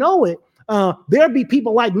before you know it, there'll be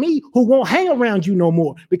people like me who won't hang around you no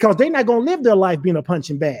more because they're not going to live their life being a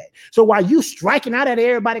punching bag. So while you striking out at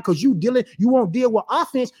everybody because you won't deal with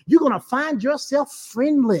offense, you're going to find yourself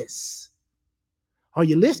friendless. Are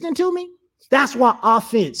you listening to me? That's why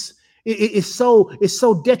offense is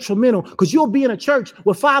so detrimental, because you'll be in a church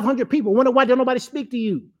with 500 people. Wonder why don't nobody speak to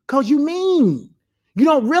you? Because you mean. You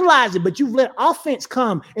don't realize it, but you've let offense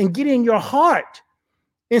come and get in your heart.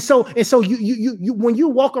 And so you when you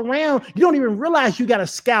walk around, you don't even realize you got a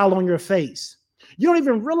scowl on your face. You don't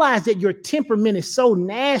even realize that your temperament is so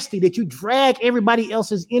nasty that you drag everybody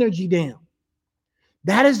else's energy down.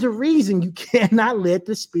 That is the reason you cannot let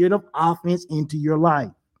the spirit of offense into your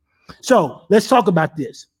life. So let's talk about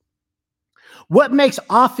this. What makes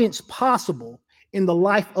offense possible in the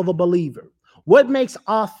life of a believer? What makes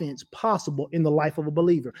offense possible in the life of a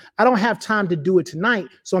believer? I don't have time to do it tonight,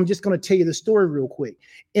 so I'm just going to tell you the story real quick.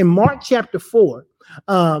 In Mark chapter 4,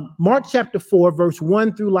 verse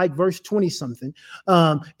 1 through like verse 20 something,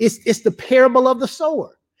 it's the parable of the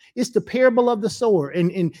sower. It's the parable of the sower.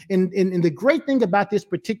 And the great thing about this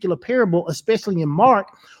particular parable, especially in Mark,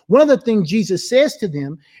 one of the things Jesus says to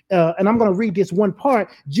them, and I'm going to read this one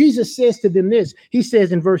part. Jesus says to them this. He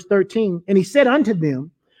says in verse 13, and he said unto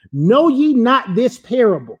them, know ye not this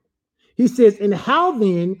parable? He says, and how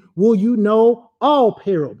then will you know all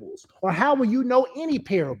parables? Or how will you know any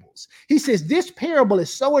parables? He says this parable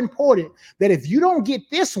is so important that if you don't get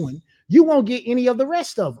this one, you won't get any of the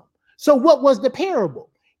rest of them. So what was the parable?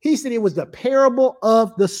 He said it was the parable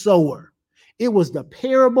of the sower. It was the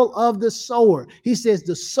parable of the sower. He says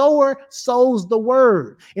the sower sows the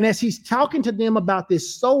word. And as he's talking to them about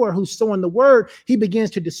this sower who's sowing the word, he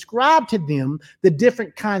begins to describe to them the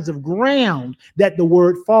different kinds of ground that the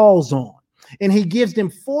word falls on. And he gives them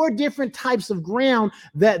 4 different types of ground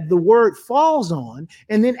that the word falls on.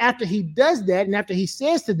 And then after he does that, and after he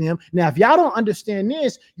says to them, now, if y'all don't understand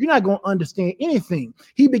this, you're not going to understand anything.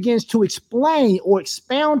 He begins to explain or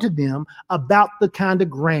expound to them about the kind of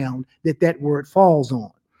ground that that word falls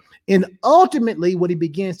on. And ultimately, what he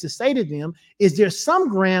begins to say to them is there's some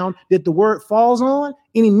ground that the word falls on,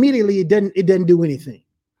 and immediately it doesn't do anything.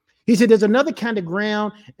 He said there's another kind of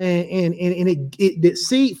ground, and the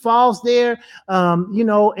seed falls there, and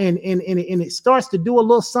it starts to do a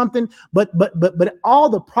little something, but all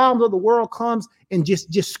the problems of the world comes and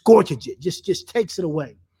just scorches it, just takes it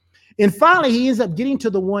away. And finally, he ends up getting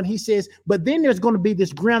to the one he says, but then there's going to be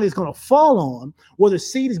this ground that's going to fall on where the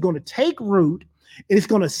seed is going to take root, and it's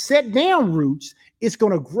going to set down roots. It's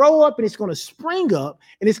going to grow up and it's going to spring up,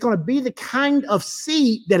 and it's going to be the kind of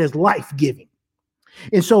seed that is life-giving.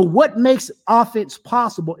 And so what makes offense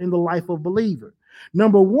possible in the life of a believer?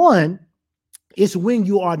 Number one, is when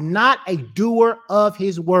you are not a doer of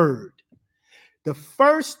his word. The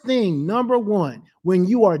first thing, number one, when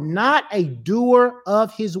you are not a doer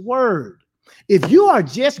of his word. If you are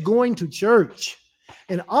just going to church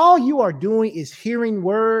and all you are doing is hearing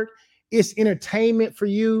word, it's entertainment for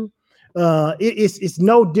you. It's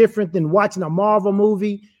no different than watching a Marvel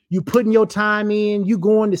movie. You putting your time in, you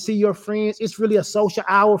going to see your friends. It's really a social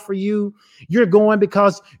hour for you. You're going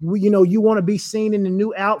because you want to be seen in the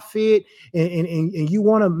new outfit, and you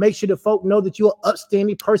want to make sure the folk know that you're an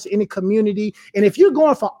upstanding person in the community. And if you're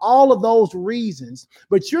going for all of those reasons,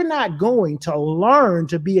 but you're not going to learn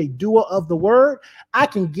to be a doer of the word, I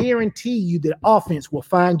can guarantee you that offense will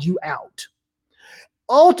find you out.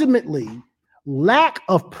 Ultimately, lack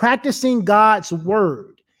of practicing God's word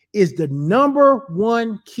is the number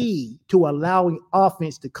one key to allowing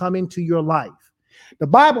offense to come into your life. The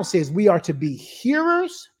Bible says we are to be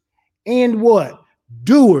hearers and what?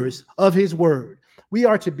 Doers of his word. We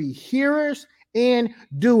are to be hearers and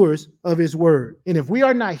doers of his word. And if we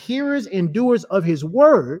are not hearers and doers of his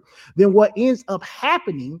word, then what ends up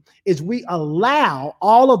happening is we allow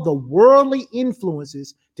all of the worldly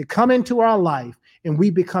influences to come into our life, and we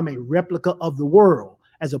become a replica of the world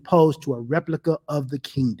as opposed to a replica of the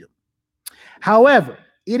kingdom. However,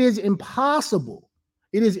 it is impossible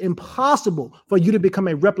for you to become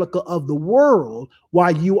a replica of the world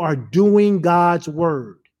while you are doing God's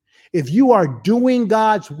word. If you are doing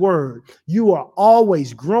God's word, you are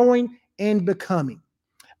always growing and becoming.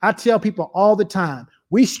 I tell people all the time,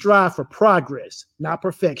 we strive for progress, not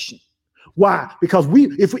perfection. Why? Because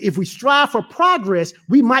if we strive for progress,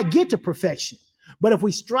 we might get to perfection. But if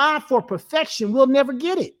we strive for perfection, we'll never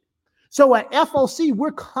get it. So at FOC,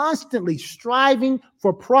 we're constantly striving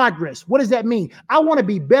for progress. What does that mean? I want to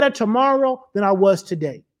be better tomorrow than I was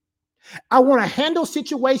today. I want to handle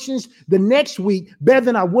situations the next week better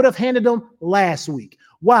than I would have handled them last week.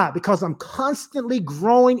 Why? Because I'm constantly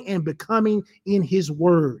growing and becoming in his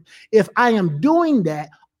word. If I am doing that,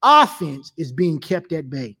 offense is being kept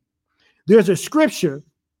at bay. There's a scripture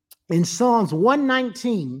in Psalms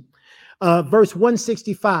 119, verse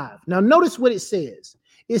 165. Now notice what it says.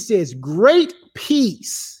 It says, great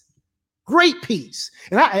peace.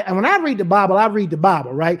 And when I read the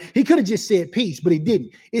Bible, right? He could have just said peace, but he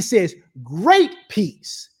didn't. It says, great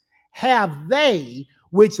peace have they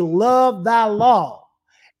which love thy law,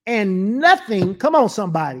 and nothing, come on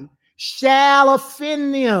somebody, shall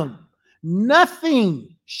offend them.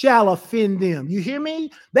 Nothing shall offend them. You hear me?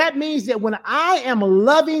 That means that when I am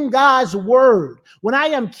loving God's word, when I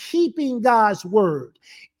am keeping God's word,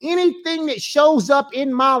 anything that shows up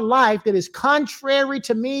in my life that is contrary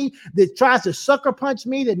to me, that tries to sucker punch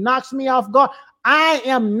me, that knocks me off guard, I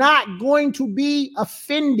am not going to be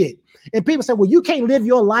offended. And people say, well, you can't live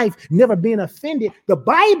your life never being offended. The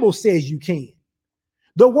Bible says you can.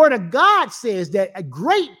 The word of God says that a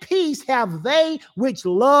great peace have they which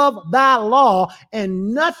love thy law,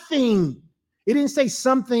 and nothing. It didn't say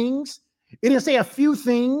some things. It didn't say a few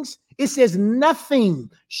things. It says nothing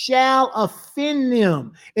shall offend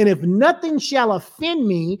them. And if nothing shall offend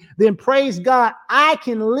me, then praise God, I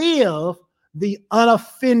can live the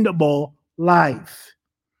unoffendable life.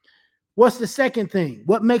 What's the second thing?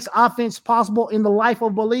 What makes offense possible in the life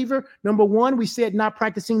of a believer? Number one, we said not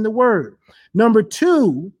practicing the word. Number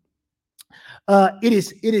two,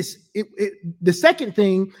 The second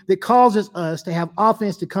thing that causes us to have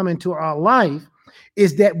offense to come into our life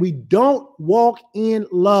is that we don't walk in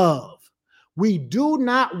love. We do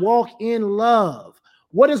not walk in love.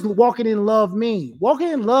 What does walking in love mean? Walking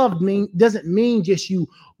in love doesn't mean just you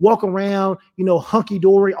walk around,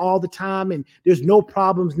 hunky-dory all the time and there's no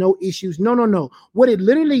problems, no issues. No. What it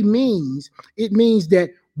literally means, it means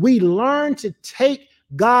that we learn to take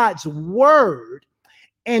God's word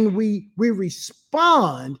and we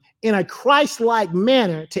respond in a Christ-like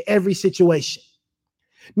manner to every situation.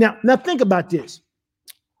 Now think about this.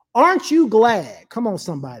 Aren't you glad, come on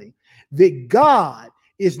somebody, that God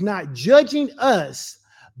is not judging us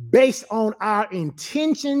based on our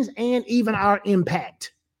intentions and even our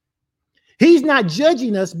impact? He's not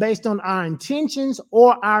judging us based on our intentions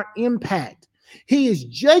or our impact. He is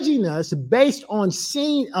judging us based on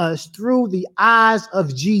seeing us through the eyes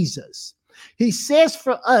of Jesus. He says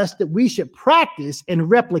for us that we should practice and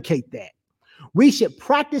replicate that. We should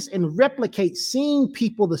practice and replicate seeing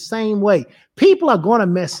people the same way. People are going to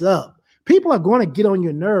mess up. People are going to get on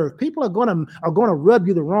your nerve. People are going to rub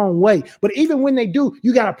you the wrong way. But even when they do,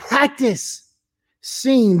 you got to practice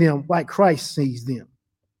seeing them like Christ sees them.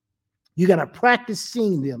 You got to practice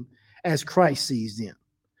seeing them as Christ sees them.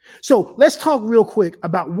 So let's talk real quick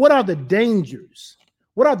about what are the dangers.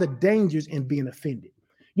 What are the dangers in being offended?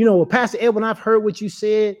 Pastor Edwin, I've heard what you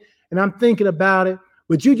said and I'm thinking about it,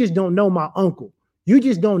 but you just don't know my uncle. You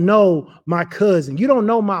just don't know my cousin. You don't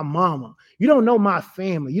know my mama. You don't know my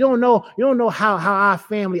family. You don't know how our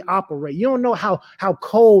family operate. You don't know how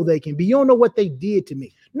cold they can be. You don't know what they did to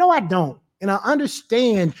me. No, I don't. And I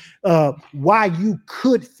understand why you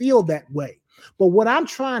could feel that way. But what I'm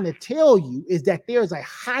trying to tell you is that there's a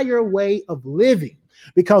higher way of living,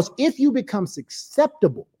 because if you become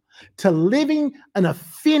susceptible to living an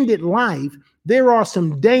offended life, there are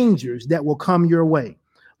some dangers that will come your way.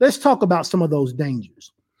 Let's talk about some of those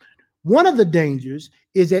dangers. One of the dangers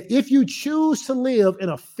is that if you choose to live an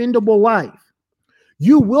offendable life,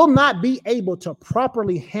 you will not be able to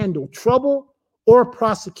properly handle trouble or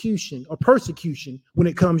persecution when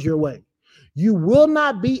it comes your way. You will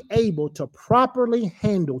not be able to properly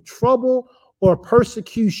handle trouble or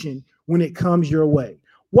persecution when it comes your way.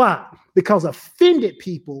 Why? Because offended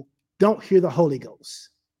people don't hear the Holy Ghost.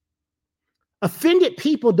 Offended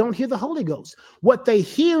people don't hear the Holy Ghost. What they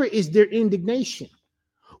hear is their indignation.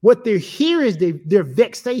 What they hear is their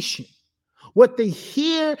vexation. What they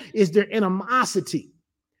hear is their animosity.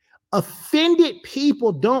 Offended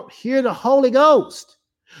people don't hear the Holy Ghost.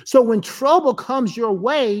 So when trouble comes your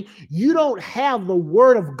way, you don't have the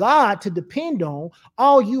word of God to depend on.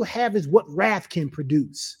 All you have is what wrath can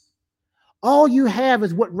produce. All you have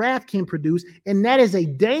is what wrath can produce, and that is a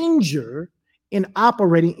danger in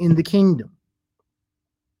operating in the kingdom.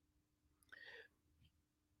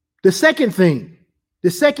 The second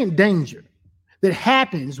danger that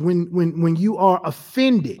happens when you are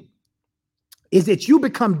offended is that you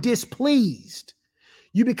become displeased.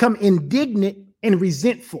 You become indignant and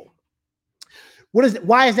resentful. What is it?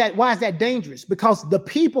 Why is that dangerous? Because the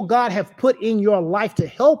people God have put in your life to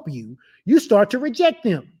help you, you start to reject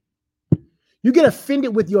them. You get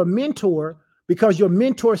offended with your mentor because your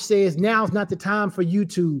mentor says now's not the time for you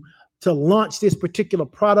to launch this particular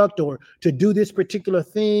product or to do this particular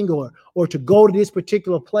thing or to go to this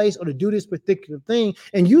particular place or to do this particular thing.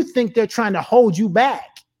 And you think they're trying to hold you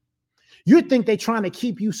back. You think they're trying to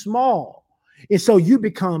keep you small. And so you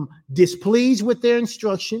become displeased with their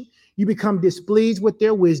instruction. You become displeased with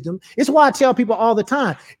their wisdom. It's why I tell people all the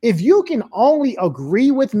time, if you can only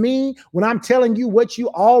agree with me when I'm telling you what you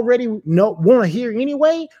already know, want to hear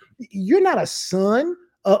anyway, you're not a son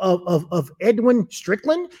of Edwin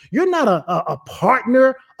Strickland. You're not a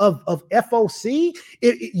partner of FOC.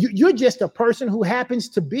 You're just a person who happens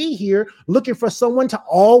to be here looking for someone to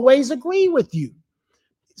always agree with you.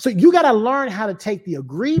 So you got to learn how to take the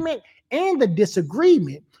agreement and the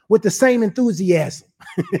disagreement with the same enthusiasm,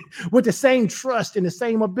 with the same trust and the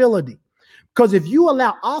same ability. Because if you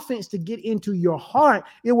allow offense to get into your heart,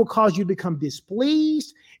 it will cause you to become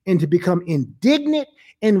displeased and to become indignant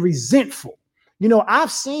and resentful. You know,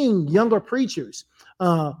 I've seen younger preachers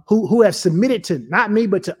who have submitted to not me,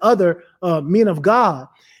 but to other men of God.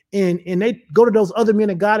 And they go to those other men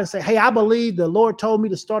of God and say, hey, I believe the Lord told me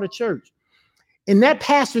to start a church. And that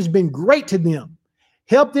pastor's been great to them,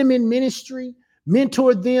 helped them in ministry,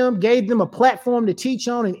 mentored them, gave them a platform to teach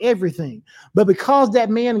on and everything. But because that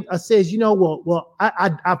man says, you know, well,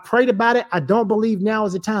 I prayed about it. I don't believe now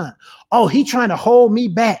is the time. Oh, he trying to hold me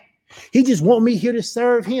back. He just want me here to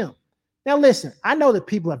serve him. Now, listen, I know that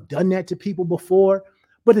people have done that to people before,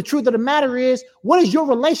 But the truth of the matter is, what is your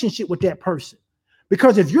relationship with that person?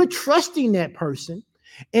 Because if you're trusting that person,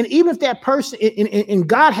 and even if that person, and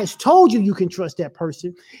God has told you can trust that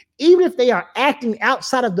person, even if they are acting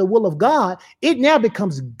outside of the will of God, it now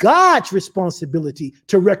becomes God's responsibility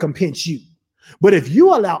to recompense you. But if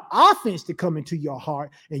you allow offense to come into your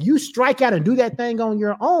heart and you strike out and do that thing on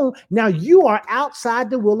your own, now you are outside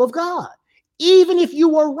the will of God, even if you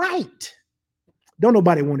were right. Don't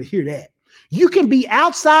nobody want to hear that. You can be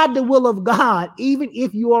outside the will of God, even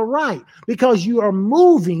if you are right, because you are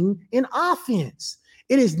moving in offense.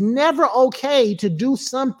 It is never okay to do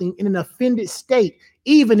something in an offended state,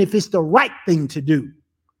 even if it's the right thing to do.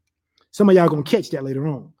 Some of y'all going to catch that later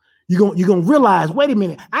on. You're going to realize, wait a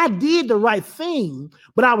minute, I did the right thing,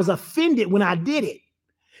 but I was offended when I did it.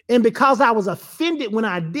 And because I was offended when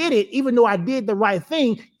I did it, even though I did the right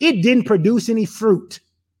thing, it didn't produce any fruit.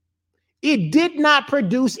 It did not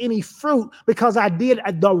produce any fruit because I did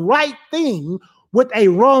the right thing with a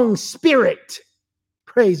wrong spirit.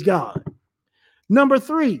 Praise God. Number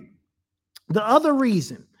 3, the other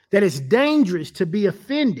reason that it's dangerous to be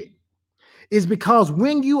offended is because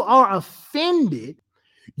when you are offended,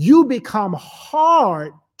 you become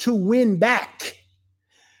hard to win back.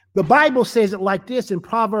 The Bible says it like this in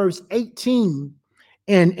Proverbs 18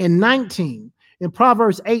 and 19. In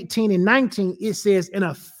Proverbs 18 and 19, it says, an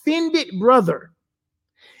offended brother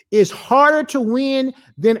is harder to win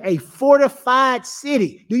than a fortified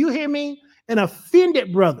city. Do you hear me? An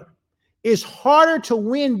offended brother is harder to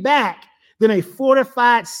win back than a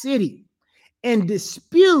fortified city. And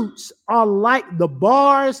disputes are like the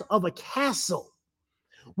bars of a castle.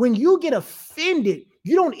 When you get offended,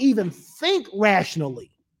 you don't even think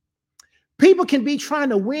rationally. People can be trying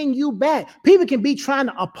to win you back. People can be trying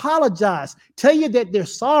to apologize, tell you that they're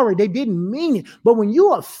sorry, they didn't mean it. But when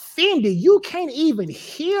you're offended, you can't even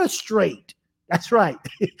hear straight. That's right.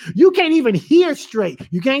 You can't even hear straight.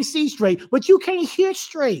 You can't see straight, but you can't hear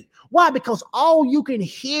straight. Why? Because all you can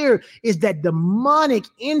hear is that demonic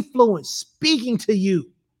influence speaking to you.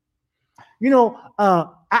 You know,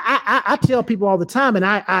 I tell people all the time, and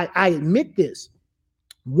I admit this.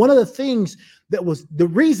 One of the things that was the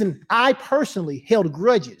reason I personally held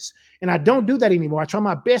grudges, and I don't do that anymore. I try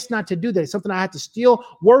my best not to do that. It's something I have to still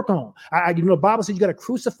work on. The Bible says you got to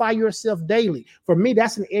crucify yourself daily. For me,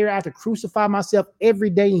 that's an area I have to crucify myself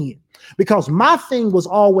every day in, because my thing was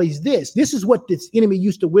always this. This is what this enemy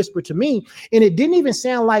used to whisper to me, and it didn't even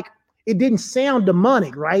sound like, it didn't sound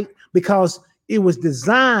demonic, right? Because it was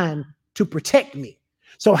designed to protect me.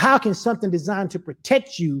 So how can something designed to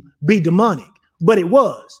protect you be demonic? But it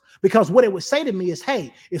was, because what it would say to me is,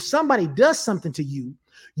 hey, if somebody does something to you,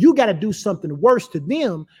 you got to do something worse to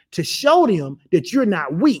them to show them that you're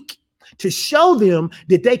not weak, to show them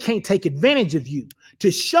that they can't take advantage of you, to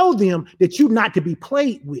show them that you're not to be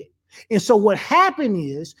played with. And so what happened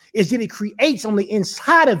is that it creates on the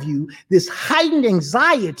inside of you this heightened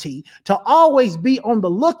anxiety to always be on the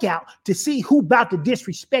lookout to see who about to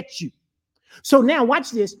disrespect you. So now watch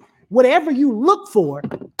this. Whatever you look for,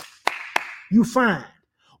 you find.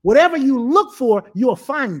 Whatever you look for, you'll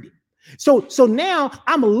find it. So now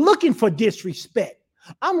I'm looking for disrespect.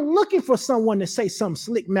 I'm looking for someone to say something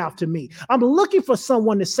slick mouth to me. I'm looking for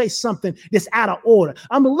someone to say something that's out of order.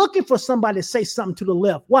 I'm looking for somebody to say something to the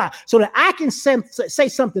left. Why? So that I can say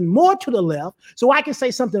something more to the left, so I can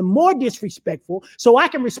say something more disrespectful, so I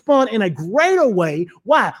can respond in a greater way.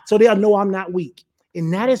 Why? So they'll know I'm not weak.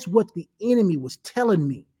 And that is what the enemy was telling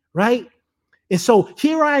me, right? And so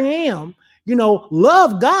here I am,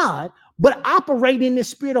 love God, but operate in the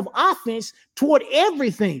spirit of offense toward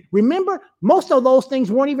everything. Remember, most of those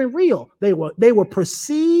things weren't even real. They were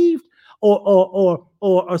perceived or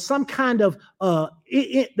some kind of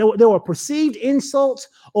there were perceived insults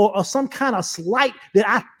or some kind of slight that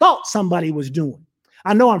I thought somebody was doing.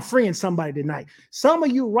 I know I'm freeing somebody tonight. Some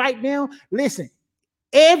of you right now, listen,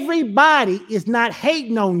 everybody is not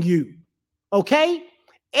hating on you, okay?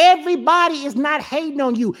 Everybody is not hating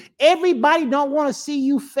on you. Everybody don't want to see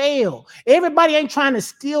you fail. Everybody ain't trying to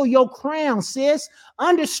steal your crown, sis.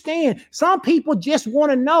 Understand, some people just want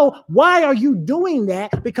to know, why are you doing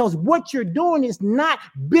that? Because what you're doing is not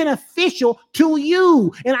beneficial to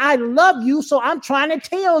you. And I love you, so I'm trying to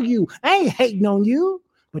tell you, I ain't hating on you.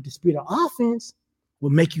 But the spirit of offense will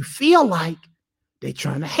make you feel like they're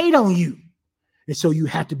trying to hate on you. And so you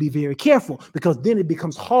have to be very careful, because then it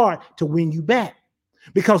becomes hard to win you back.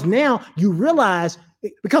 Because now you realize,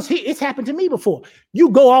 because it's happened to me before. You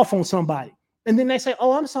go off on somebody and then they say,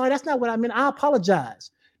 oh, I'm sorry, that's not what I meant. I apologize.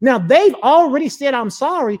 Now they've already said, I'm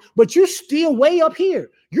sorry, but you're still way up here.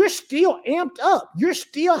 You're still amped up. You're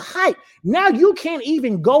still hyped. Now you can't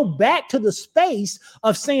even go back to the space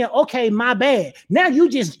of saying, okay, my bad. Now you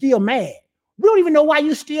just still mad. We don't even know why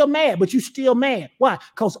you're still mad, but you're still mad. Why?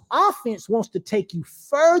 Because offense wants to take you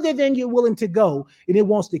further than you're willing to go, and it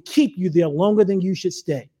wants to keep you there longer than you should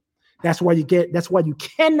stay. That's why you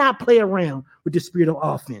cannot play around with the spirit of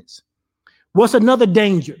offense. What's another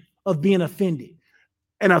danger of being offended?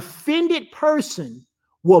 An offended person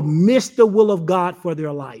will miss the will of God for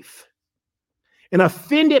their life. An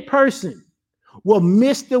offended person will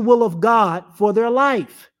miss the will of God for their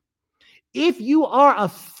life. If you are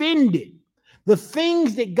offended, the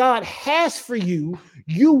things that God has for you,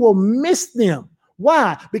 you will miss them.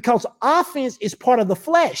 Why? Because offense is part of the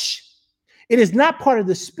flesh. It is not part of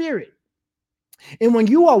the spirit. And when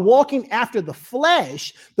you are walking after the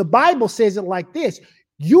flesh, the Bible says it like this.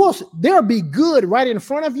 There'll be good right in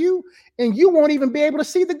front of you, and you won't even be able to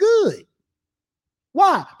see the good.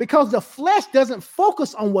 Why? Because the flesh doesn't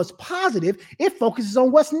focus on what's positive. It focuses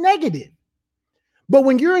on what's negative. But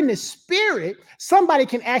when you're in the spirit, somebody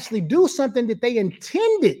can actually do something that they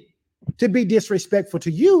intended to be disrespectful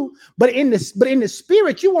to you, but in the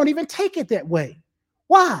spirit, you won't even take it that way.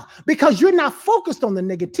 Why? Because you're not focused on the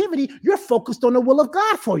negativity. You're focused on the will of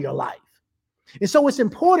God for your life. And so it's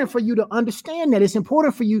important for you to understand that. It's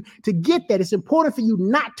important for you to get that. It's important for you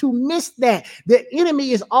not to miss that. The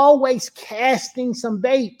enemy is always casting some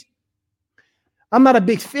bait. I'm not a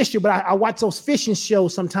big fisher, but I watch those fishing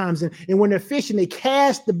shows sometimes. And when they're fishing, they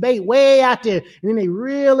cast the bait way out there, and then they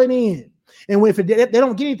reel it in. And if they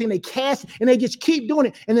don't get anything, they cast, and they just keep doing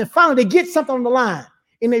it. And then finally, they get something on the line,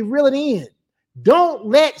 and they reel it in. Don't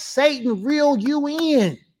let Satan reel you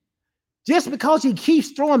in. Just because he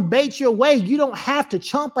keeps throwing bait your way, you don't have to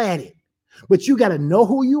chomp at it. But you got to know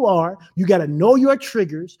who you are. You got to know your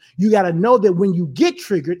triggers. You got to know that when you get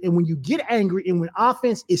triggered and when you get angry and when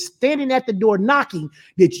offense is standing at the door knocking,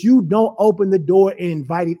 that you don't open the door and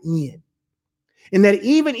invite it in. And that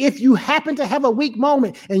even if you happen to have a weak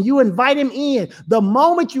moment and you invite him in, the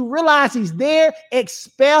moment you realize he's there,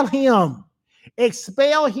 expel him.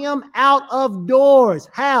 Expel him out of doors.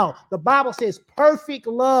 How? The Bible says perfect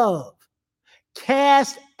love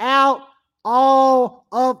cast out all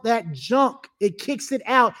of that junk. It kicks it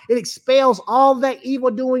out. It expels all that evil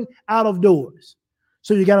doing out of doors.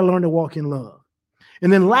 So you got to learn to walk in love.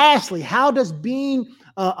 And then lastly, how does being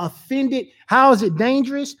offended, how is it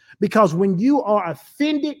dangerous? Because when you are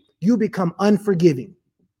offended, you become unforgiving.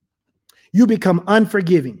 You become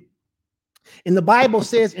unforgiving. And the Bible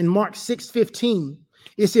says in Mark 6:15,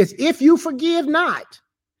 it says, if you forgive not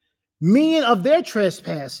men of their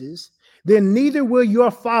trespasses, then neither will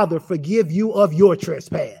your Father forgive you of your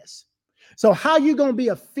trespass. So how are you going to be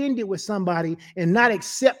offended with somebody and not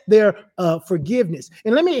accept their forgiveness?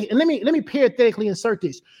 And let me parenthetically insert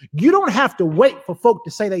this. You don't have to wait for folk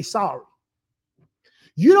to say they're sorry.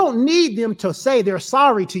 You don't need them to say they're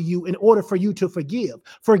sorry to you in order for you to forgive.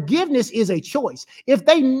 Forgiveness is a choice. If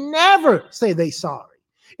they never say they're sorry,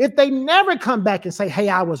 if they never come back and say, hey,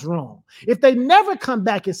 I was wrong. If they never come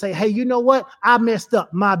back and say, hey, you know what? I messed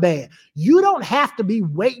up. My bad. You don't have to be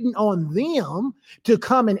waiting on them to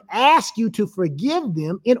come and ask you to forgive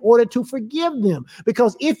them in order to forgive them.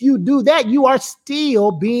 Because if you do that, you are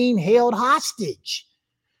still being held hostage.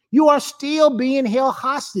 You are still being held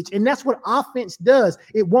hostage. And that's what offense does.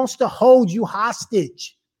 It wants to hold you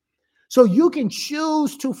hostage. So you can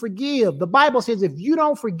choose to forgive. The Bible says if you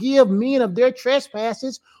don't forgive men of their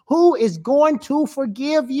trespasses, who is going to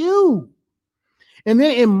forgive you? And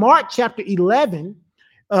then in Mark chapter 11,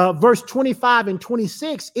 verse 25 and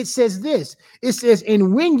 26, it says this. It says,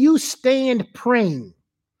 and when you stand praying,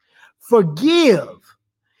 forgive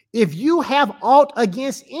if you have aught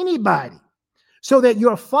against anybody, so that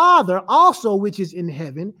your Father also, which is in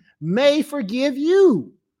heaven, may forgive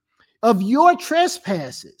you of your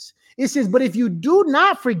trespasses. It says, but if you do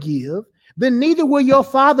not forgive, then neither will your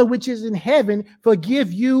Father, which is in heaven,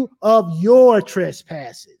 forgive you of your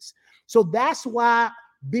trespasses. So that's why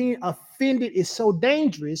being offended is so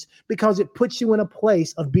dangerous, because it puts you in a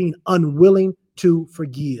place of being unwilling to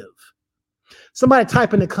forgive. Somebody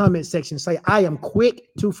type in the comment section, say, I am quick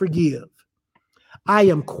to forgive. I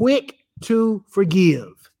am quick to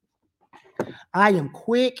forgive. I am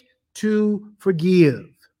quick to forgive.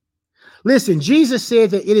 Listen, Jesus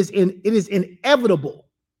said that it is inevitable.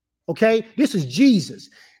 Okay, this is Jesus.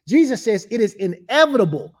 Jesus says it is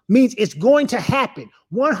inevitable, means it's going to happen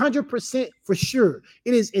 100% for sure.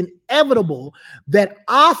 It is inevitable that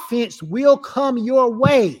offense will come your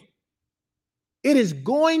way. It is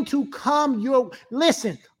going to come your,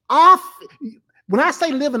 listen, when I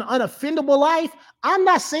say live an unoffendable life, I'm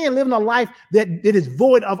not saying living a life that is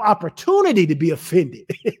void of opportunity to be offended.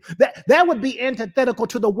 that would be antithetical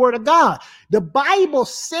to the word of God. The Bible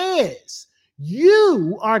says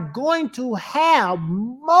you are going to have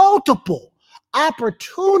multiple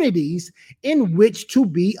opportunities in which to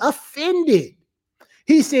be offended.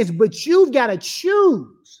 He says, but you've got to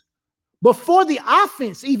choose before the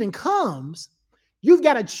offense even comes. You've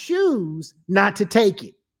got to choose not to take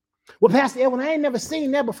it. Well, Pastor Edwin, I ain't never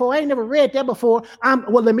seen that before. I ain't never read that before.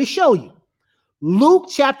 Well, let me show you. Luke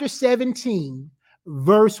chapter 17,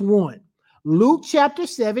 verse 1. Luke chapter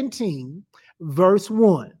 17, verse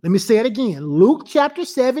 1. Let me say it again. Luke chapter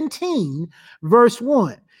 17, verse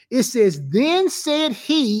 1. It says, then said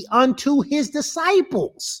he unto his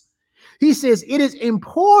disciples. He says, it is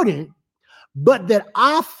important, but that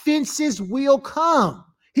offenses will come.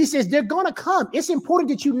 He says they're going to come. It's important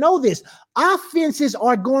that you know this. Offenses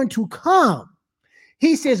are going to come.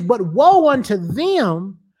 He says, but woe unto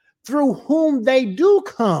them through whom they do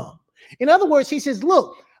come. In other words, he says,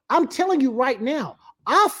 look, I'm telling you right now,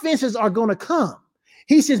 offenses are going to come.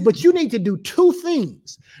 He says, but you need to do two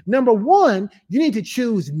things. Number one, you need to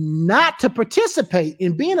choose not to participate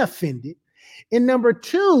in being offended. And number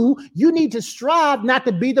two, you need to strive not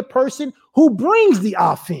to be the person who brings the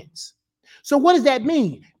offense. So what does that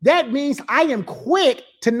mean? That means I am quick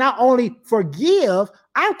to not only forgive,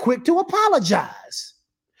 I'm quick to apologize.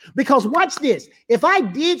 Because watch this. If I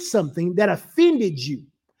did something that offended you,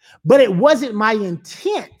 but it wasn't my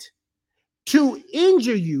intent to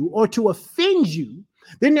injure you or to offend you,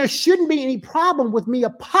 then there shouldn't be any problem with me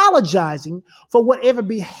apologizing for whatever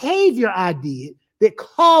behavior I did that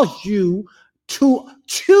caused you to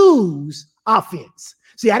choose offense.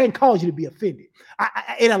 See, I didn't cause you to be offended.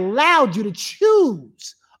 It allowed you to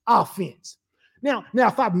choose offense. Now,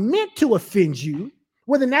 if I meant to offend you,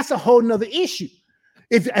 well, then that's a whole nother issue.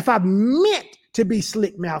 If I meant to be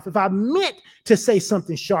slick mouth, if I meant to say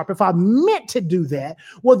something sharp, if I meant to do that,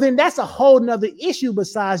 well, then that's a whole nother issue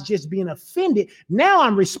besides just being offended. Now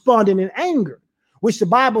I'm responding in anger, which the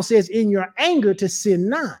Bible says in your anger to sin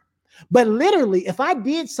not. But literally, if I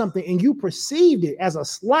did something and you perceived it as a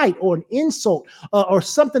slight or an insult or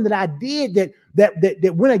something that I did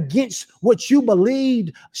that went against what you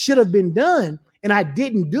believed should have been done, and I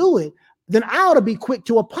didn't do it, then I ought to be quick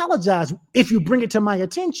to apologize if you bring it to my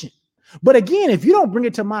attention. But again, if you don't bring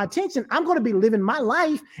it to my attention, I'm going to be living my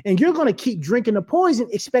life and you're going to keep drinking the poison,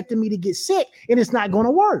 expecting me to get sick, and it's not going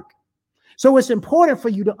to work. So it's important for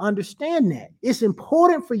you to understand that. It's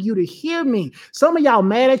important for you to hear me. Some of y'all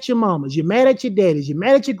mad at your mamas. You're mad at your daddies. You're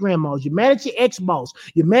mad at your grandmas. You're mad at your ex-boss.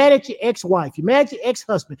 You're mad at your ex-wife. You're mad at your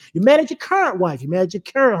ex-husband. You're mad at your current wife. You're mad at your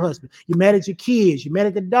current husband. You're mad at your kids. You're mad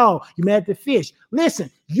at the dog. You're mad at the fish. Listen,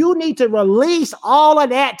 you need to release all of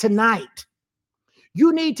that tonight.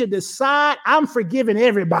 You need to decide, I'm forgiving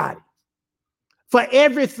everybody for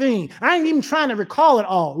everything. I ain't even trying to recall it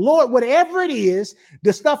all. Lord, whatever it is,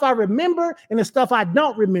 the stuff I remember and the stuff I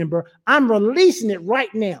don't remember, I'm releasing it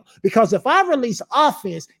right now. Because if I release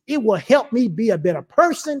offense, it will help me be a better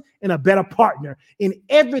person and a better partner in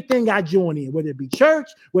everything I join in, whether it be church,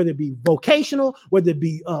 whether it be vocational, whether it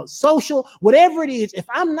be social, whatever it is. If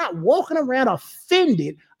I'm not walking around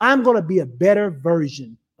offended, I'm going to be a better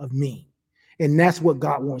version of me. And that's what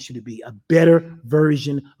God wants you to be, a better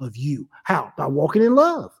version of you. How? By walking in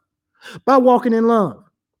love. By walking in love.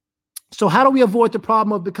 So how do we avoid the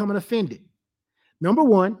problem of becoming offended? Number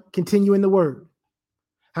one, continue in the word.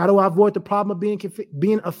 How do I avoid the problem of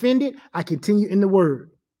being offended? I continue in the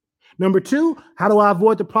word. Number two, how do I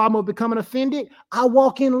avoid the problem of becoming offended? I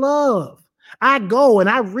walk in love. I go and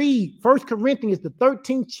I read 1 Corinthians, the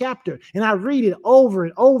 13th chapter, and I read it over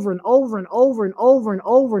and over and over and over and over and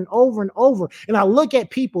over and over and over. And I look at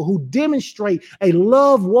people who demonstrate a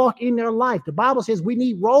love walk in their life. The Bible says we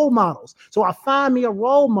need role models. So I find me a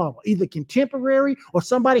role model, either contemporary or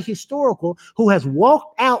somebody historical who has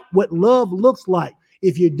walked out what love looks like.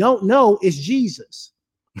 If you don't know, it's Jesus.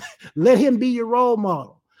 Let him be your role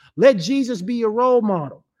model. Let Jesus be your role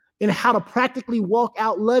model in how to practically walk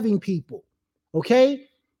out loving people. Okay,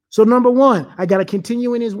 so number one, I got to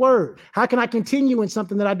continue in his word. How can I continue in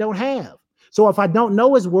something that I don't have? So if I don't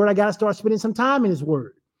know his word, I got to start spending some time in his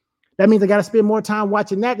word. That means I got to spend more time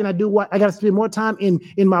watching that than I do what I got to spend more time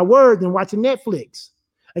in my word than watching Netflix.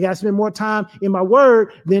 I got to spend more time in my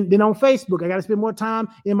word than on Facebook. I got to spend more time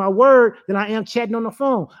in my word than I am chatting on the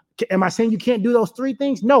phone. Am I saying you can't do those three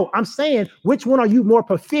things? No, I'm saying which one are you more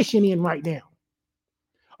proficient in right now?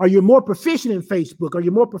 Are you more proficient in Facebook? Are you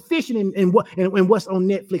more proficient in what's on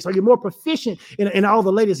Netflix? Are you more proficient in all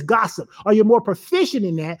the latest gossip? Are you more proficient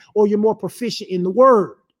in that, or you're more proficient in the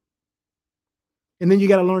word? And then you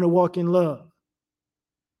got to learn to walk in love.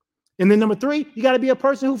 And then number 3, you got to be a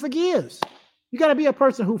person who forgives. You got to be a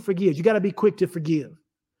person who forgives. You got to be quick to forgive.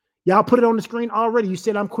 Y'all put it on the screen already. You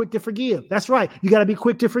said, I'm quick to forgive. That's right. You got to be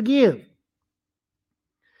quick to forgive.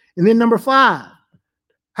 And then number 5,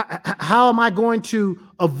 how am I going to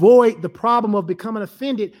avoid the problem of becoming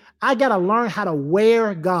offended? I got to learn how to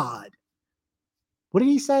wear God. What did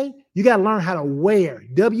he say? You got to learn how to wear,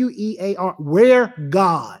 W-E-A-R, wear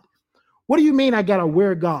God. What do you mean I got to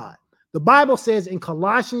wear God? The Bible says in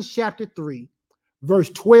Colossians chapter 3, verse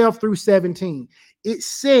 12 through 17, it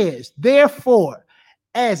says, therefore,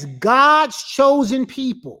 as God's chosen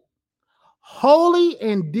people, holy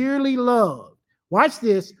and dearly loved, watch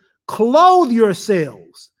this, clothe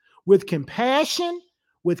yourselves with compassion,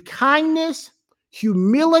 with kindness,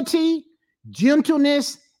 humility,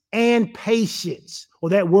 gentleness, and patience. Well,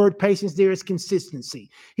 that word patience there is consistency.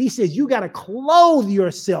 He says you got to clothe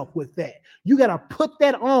yourself with that. You got to put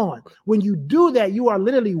that on. When you do that, you are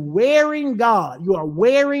literally wearing God. You are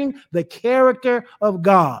wearing the character of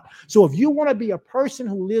God. So if you want to be a person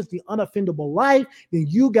who lives the unoffendable life, then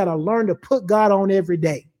you got to learn to put God on every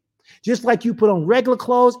day. Just like you put on regular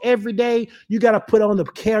clothes every day, you got to put on the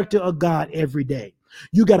character of God every day.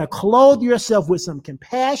 You got to clothe yourself with some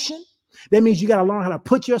compassion. That means you got to learn how to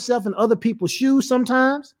put yourself in other people's shoes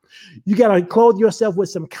sometimes. You got to clothe yourself with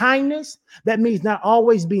some kindness. That means not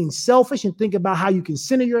always being selfish and think about how you can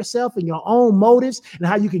center yourself in your own motives and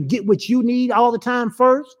how you can get what you need all the time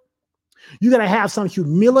first. You got to have some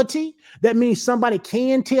humility. That means somebody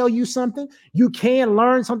can tell you something. You can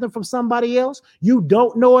learn something from somebody else. You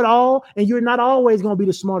don't know it all, and you're not always going to be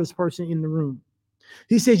the smartest person in the room.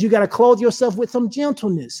 He says you got to clothe yourself with some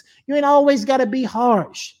gentleness. You ain't always got to be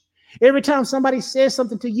harsh. Every time somebody says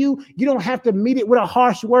something to you, you don't have to meet it with a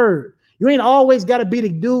harsh word. You ain't always got to be the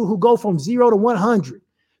dude who go from 0 to 100.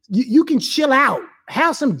 You can chill out.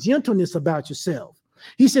 Have some gentleness about yourself.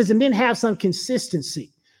 He says, and then have some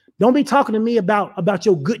consistency. Don't be talking to me about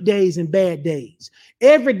your good days and bad days.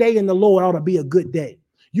 Every day in the Lord ought to be a good day.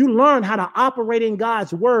 You learn how to operate in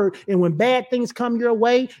God's word. And when bad things come your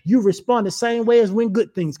way, you respond the same way as when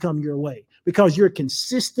good things come your way, because you're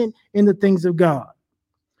consistent in the things of God.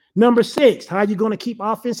 Number 6, how are you going to keep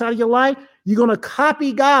offense out of your life? You're going to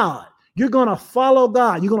copy God. You're going to follow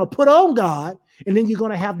God. You're going to put on God, and then you're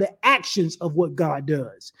going to have the actions of what God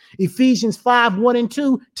does. Ephesians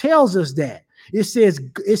 5:1-2 tells us that. It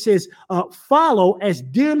says, follow as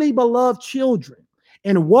dearly beloved children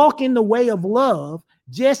and walk in the way of love,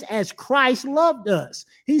 just as Christ loved us.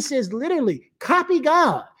 He says, literally, copy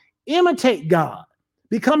God, imitate God,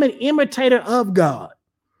 become an imitator of God.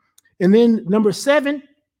 And then number 7,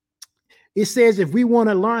 it says if we want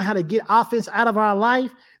to learn how to get offense out of our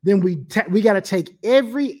life, then we got to take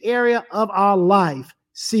every area of our life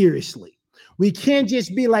seriously. We can't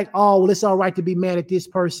just be like, oh, well, it's all right to be mad at this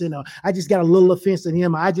person, or I just got a little offense at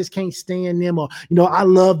him, or I just can't stand them, or, I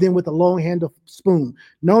love them with a long-handled spoon.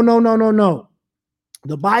 No.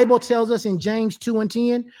 The Bible tells us in James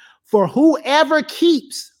 2:10, for whoever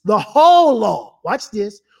keeps the whole law, watch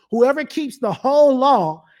this, whoever keeps the whole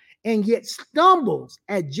law and yet stumbles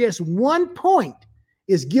at just one point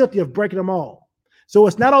is guilty of breaking them all. So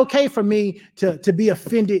it's not okay for me to be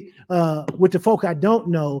offended with the folk I don't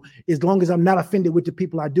know, as long as I'm not offended with the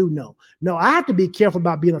people I do know. No, I have to be careful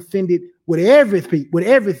about being offended with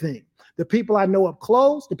everything. The people I know up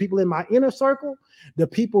close, the people in my inner circle, the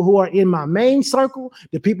people who are in my main circle,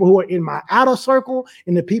 the people who are in my outer circle,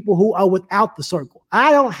 and the people who are without the circle.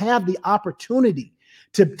 I don't have the opportunity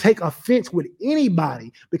to take offense with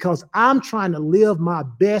anybody because I'm trying to live my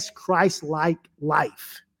best Christ-like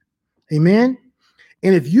life. Amen.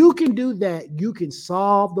 And if you can do that, you can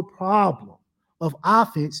solve the problem of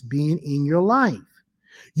offense being in your life.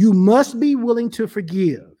 You must be willing to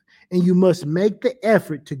forgive, and you must make the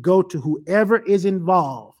effort to go to whoever is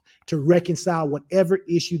involved to reconcile whatever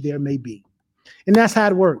issue there may be. And that's how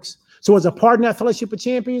it works. So as a partner at Fellowship of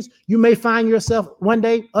Champions, you may find yourself one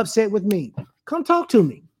day upset with me. Come talk to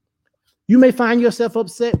me. You may find yourself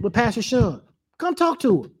upset with Pastor Sean. Come talk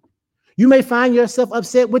to him. You may find yourself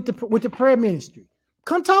upset with the prayer ministry.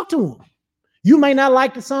 Come talk to him. You may not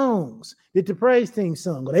like the songs that the praise team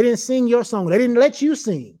sung, or they didn't sing your song, or they didn't let you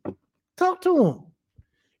sing. Talk to them.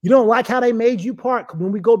 You don't like how they made you park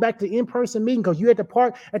when we go back to in-person meeting because you had to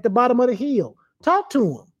park at the bottom of the hill. Talk to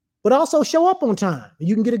them, but also show up on time and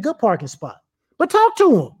you can get a good parking spot. But talk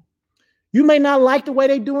to them. You may not like the way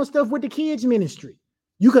they're doing stuff with the kids ministry.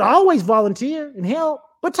 You could always volunteer and help,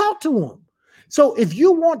 but talk to them. So if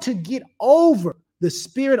you want to get over the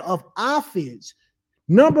spirit of offense,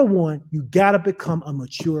 number one, you got to become a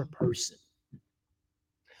mature person.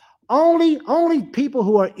 Only people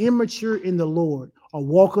who are immature in the Lord are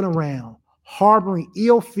walking around harboring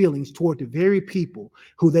ill feelings toward the very people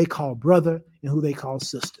who they call brother and who they call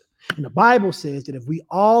sister. And the Bible says that if we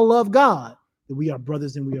all love God, that we are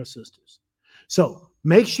brothers and we are sisters. So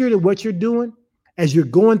make sure that what you're doing as you're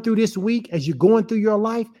going through this week, as you're going through your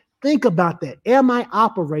life, think about that. Am I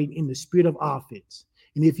operating in the spirit of offense?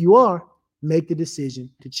 And if you are, make the decision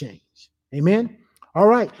to change. Amen. All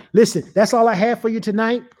right. Listen, that's all I have for you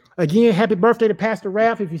tonight. Again, happy birthday to Pastor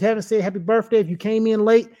Ralph. If you haven't said happy birthday, if you came in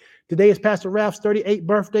late, today is Pastor Ralph's 38th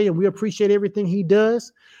birthday, and we appreciate everything he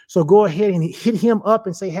does. So go ahead and hit him up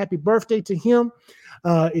and say happy birthday to him.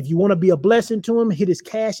 If you want to be a blessing to him, hit his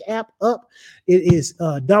Cash App up. It is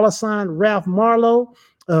 $ Ralph Marlowe.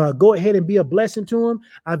 Go ahead and be a blessing to him.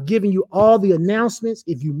 I've given you all the announcements.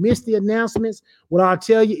 If you missed the announcements, what I'll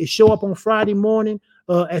tell you is show up on Friday morning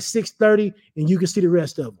at 6:30, and you can see the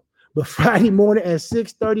rest of them. But Friday morning at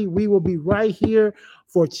 6:30, we will be right here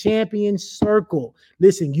for Champion Circle.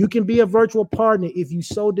 Listen, you can be a virtual partner if you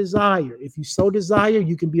so desire. If you so desire,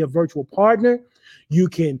 you can be a virtual partner. You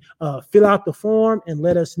can fill out the form and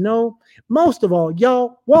let us know. Most of all,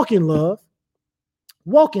 y'all, walk in love.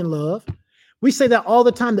 Walk in love. We say that all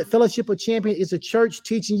the time, that Fellowship of Champions is a church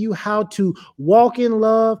teaching you how to walk in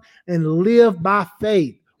love and live by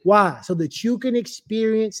faith. Why? So that you can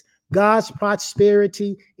experience God's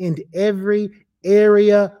prosperity in every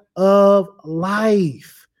area of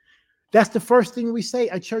life. That's the first thing we say,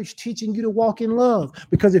 a church teaching you to walk in love.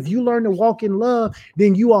 Because if you learn to walk in love,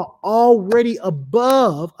 then you are already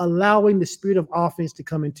above allowing the spirit of offense to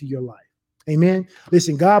come into your life. Amen.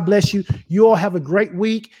 Listen, God bless you. You all have a great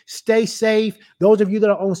week. Stay safe. Those of you that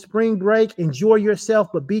are on spring break, enjoy yourself,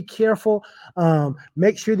 but be careful.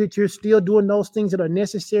 Make sure that you're still doing those things that are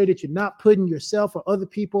necessary, that you're not putting yourself or other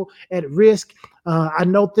people at risk. I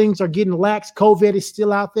know things are getting lax. COVID is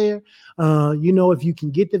still out there. If you can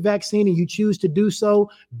get the vaccine and you choose to do so,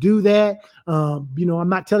 do that. I'm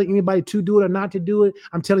not telling anybody to do it or not to do it.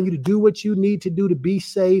 I'm telling you to do what you need to do to be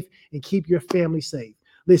safe and keep your family safe.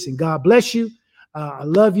 Listen, God bless you. I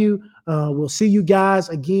love you. We'll see you guys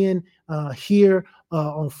again here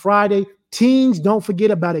on Friday. Teens, don't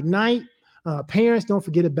forget about Ignite. Parents, don't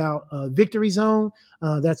forget about Victory Zone.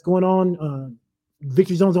 That's going on.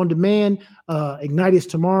 Victory Zone's on demand. Ignite is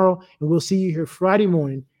tomorrow. And we'll see you here Friday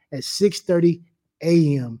morning at 6:30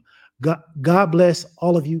 a.m. God bless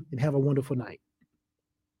all of you and have a wonderful night.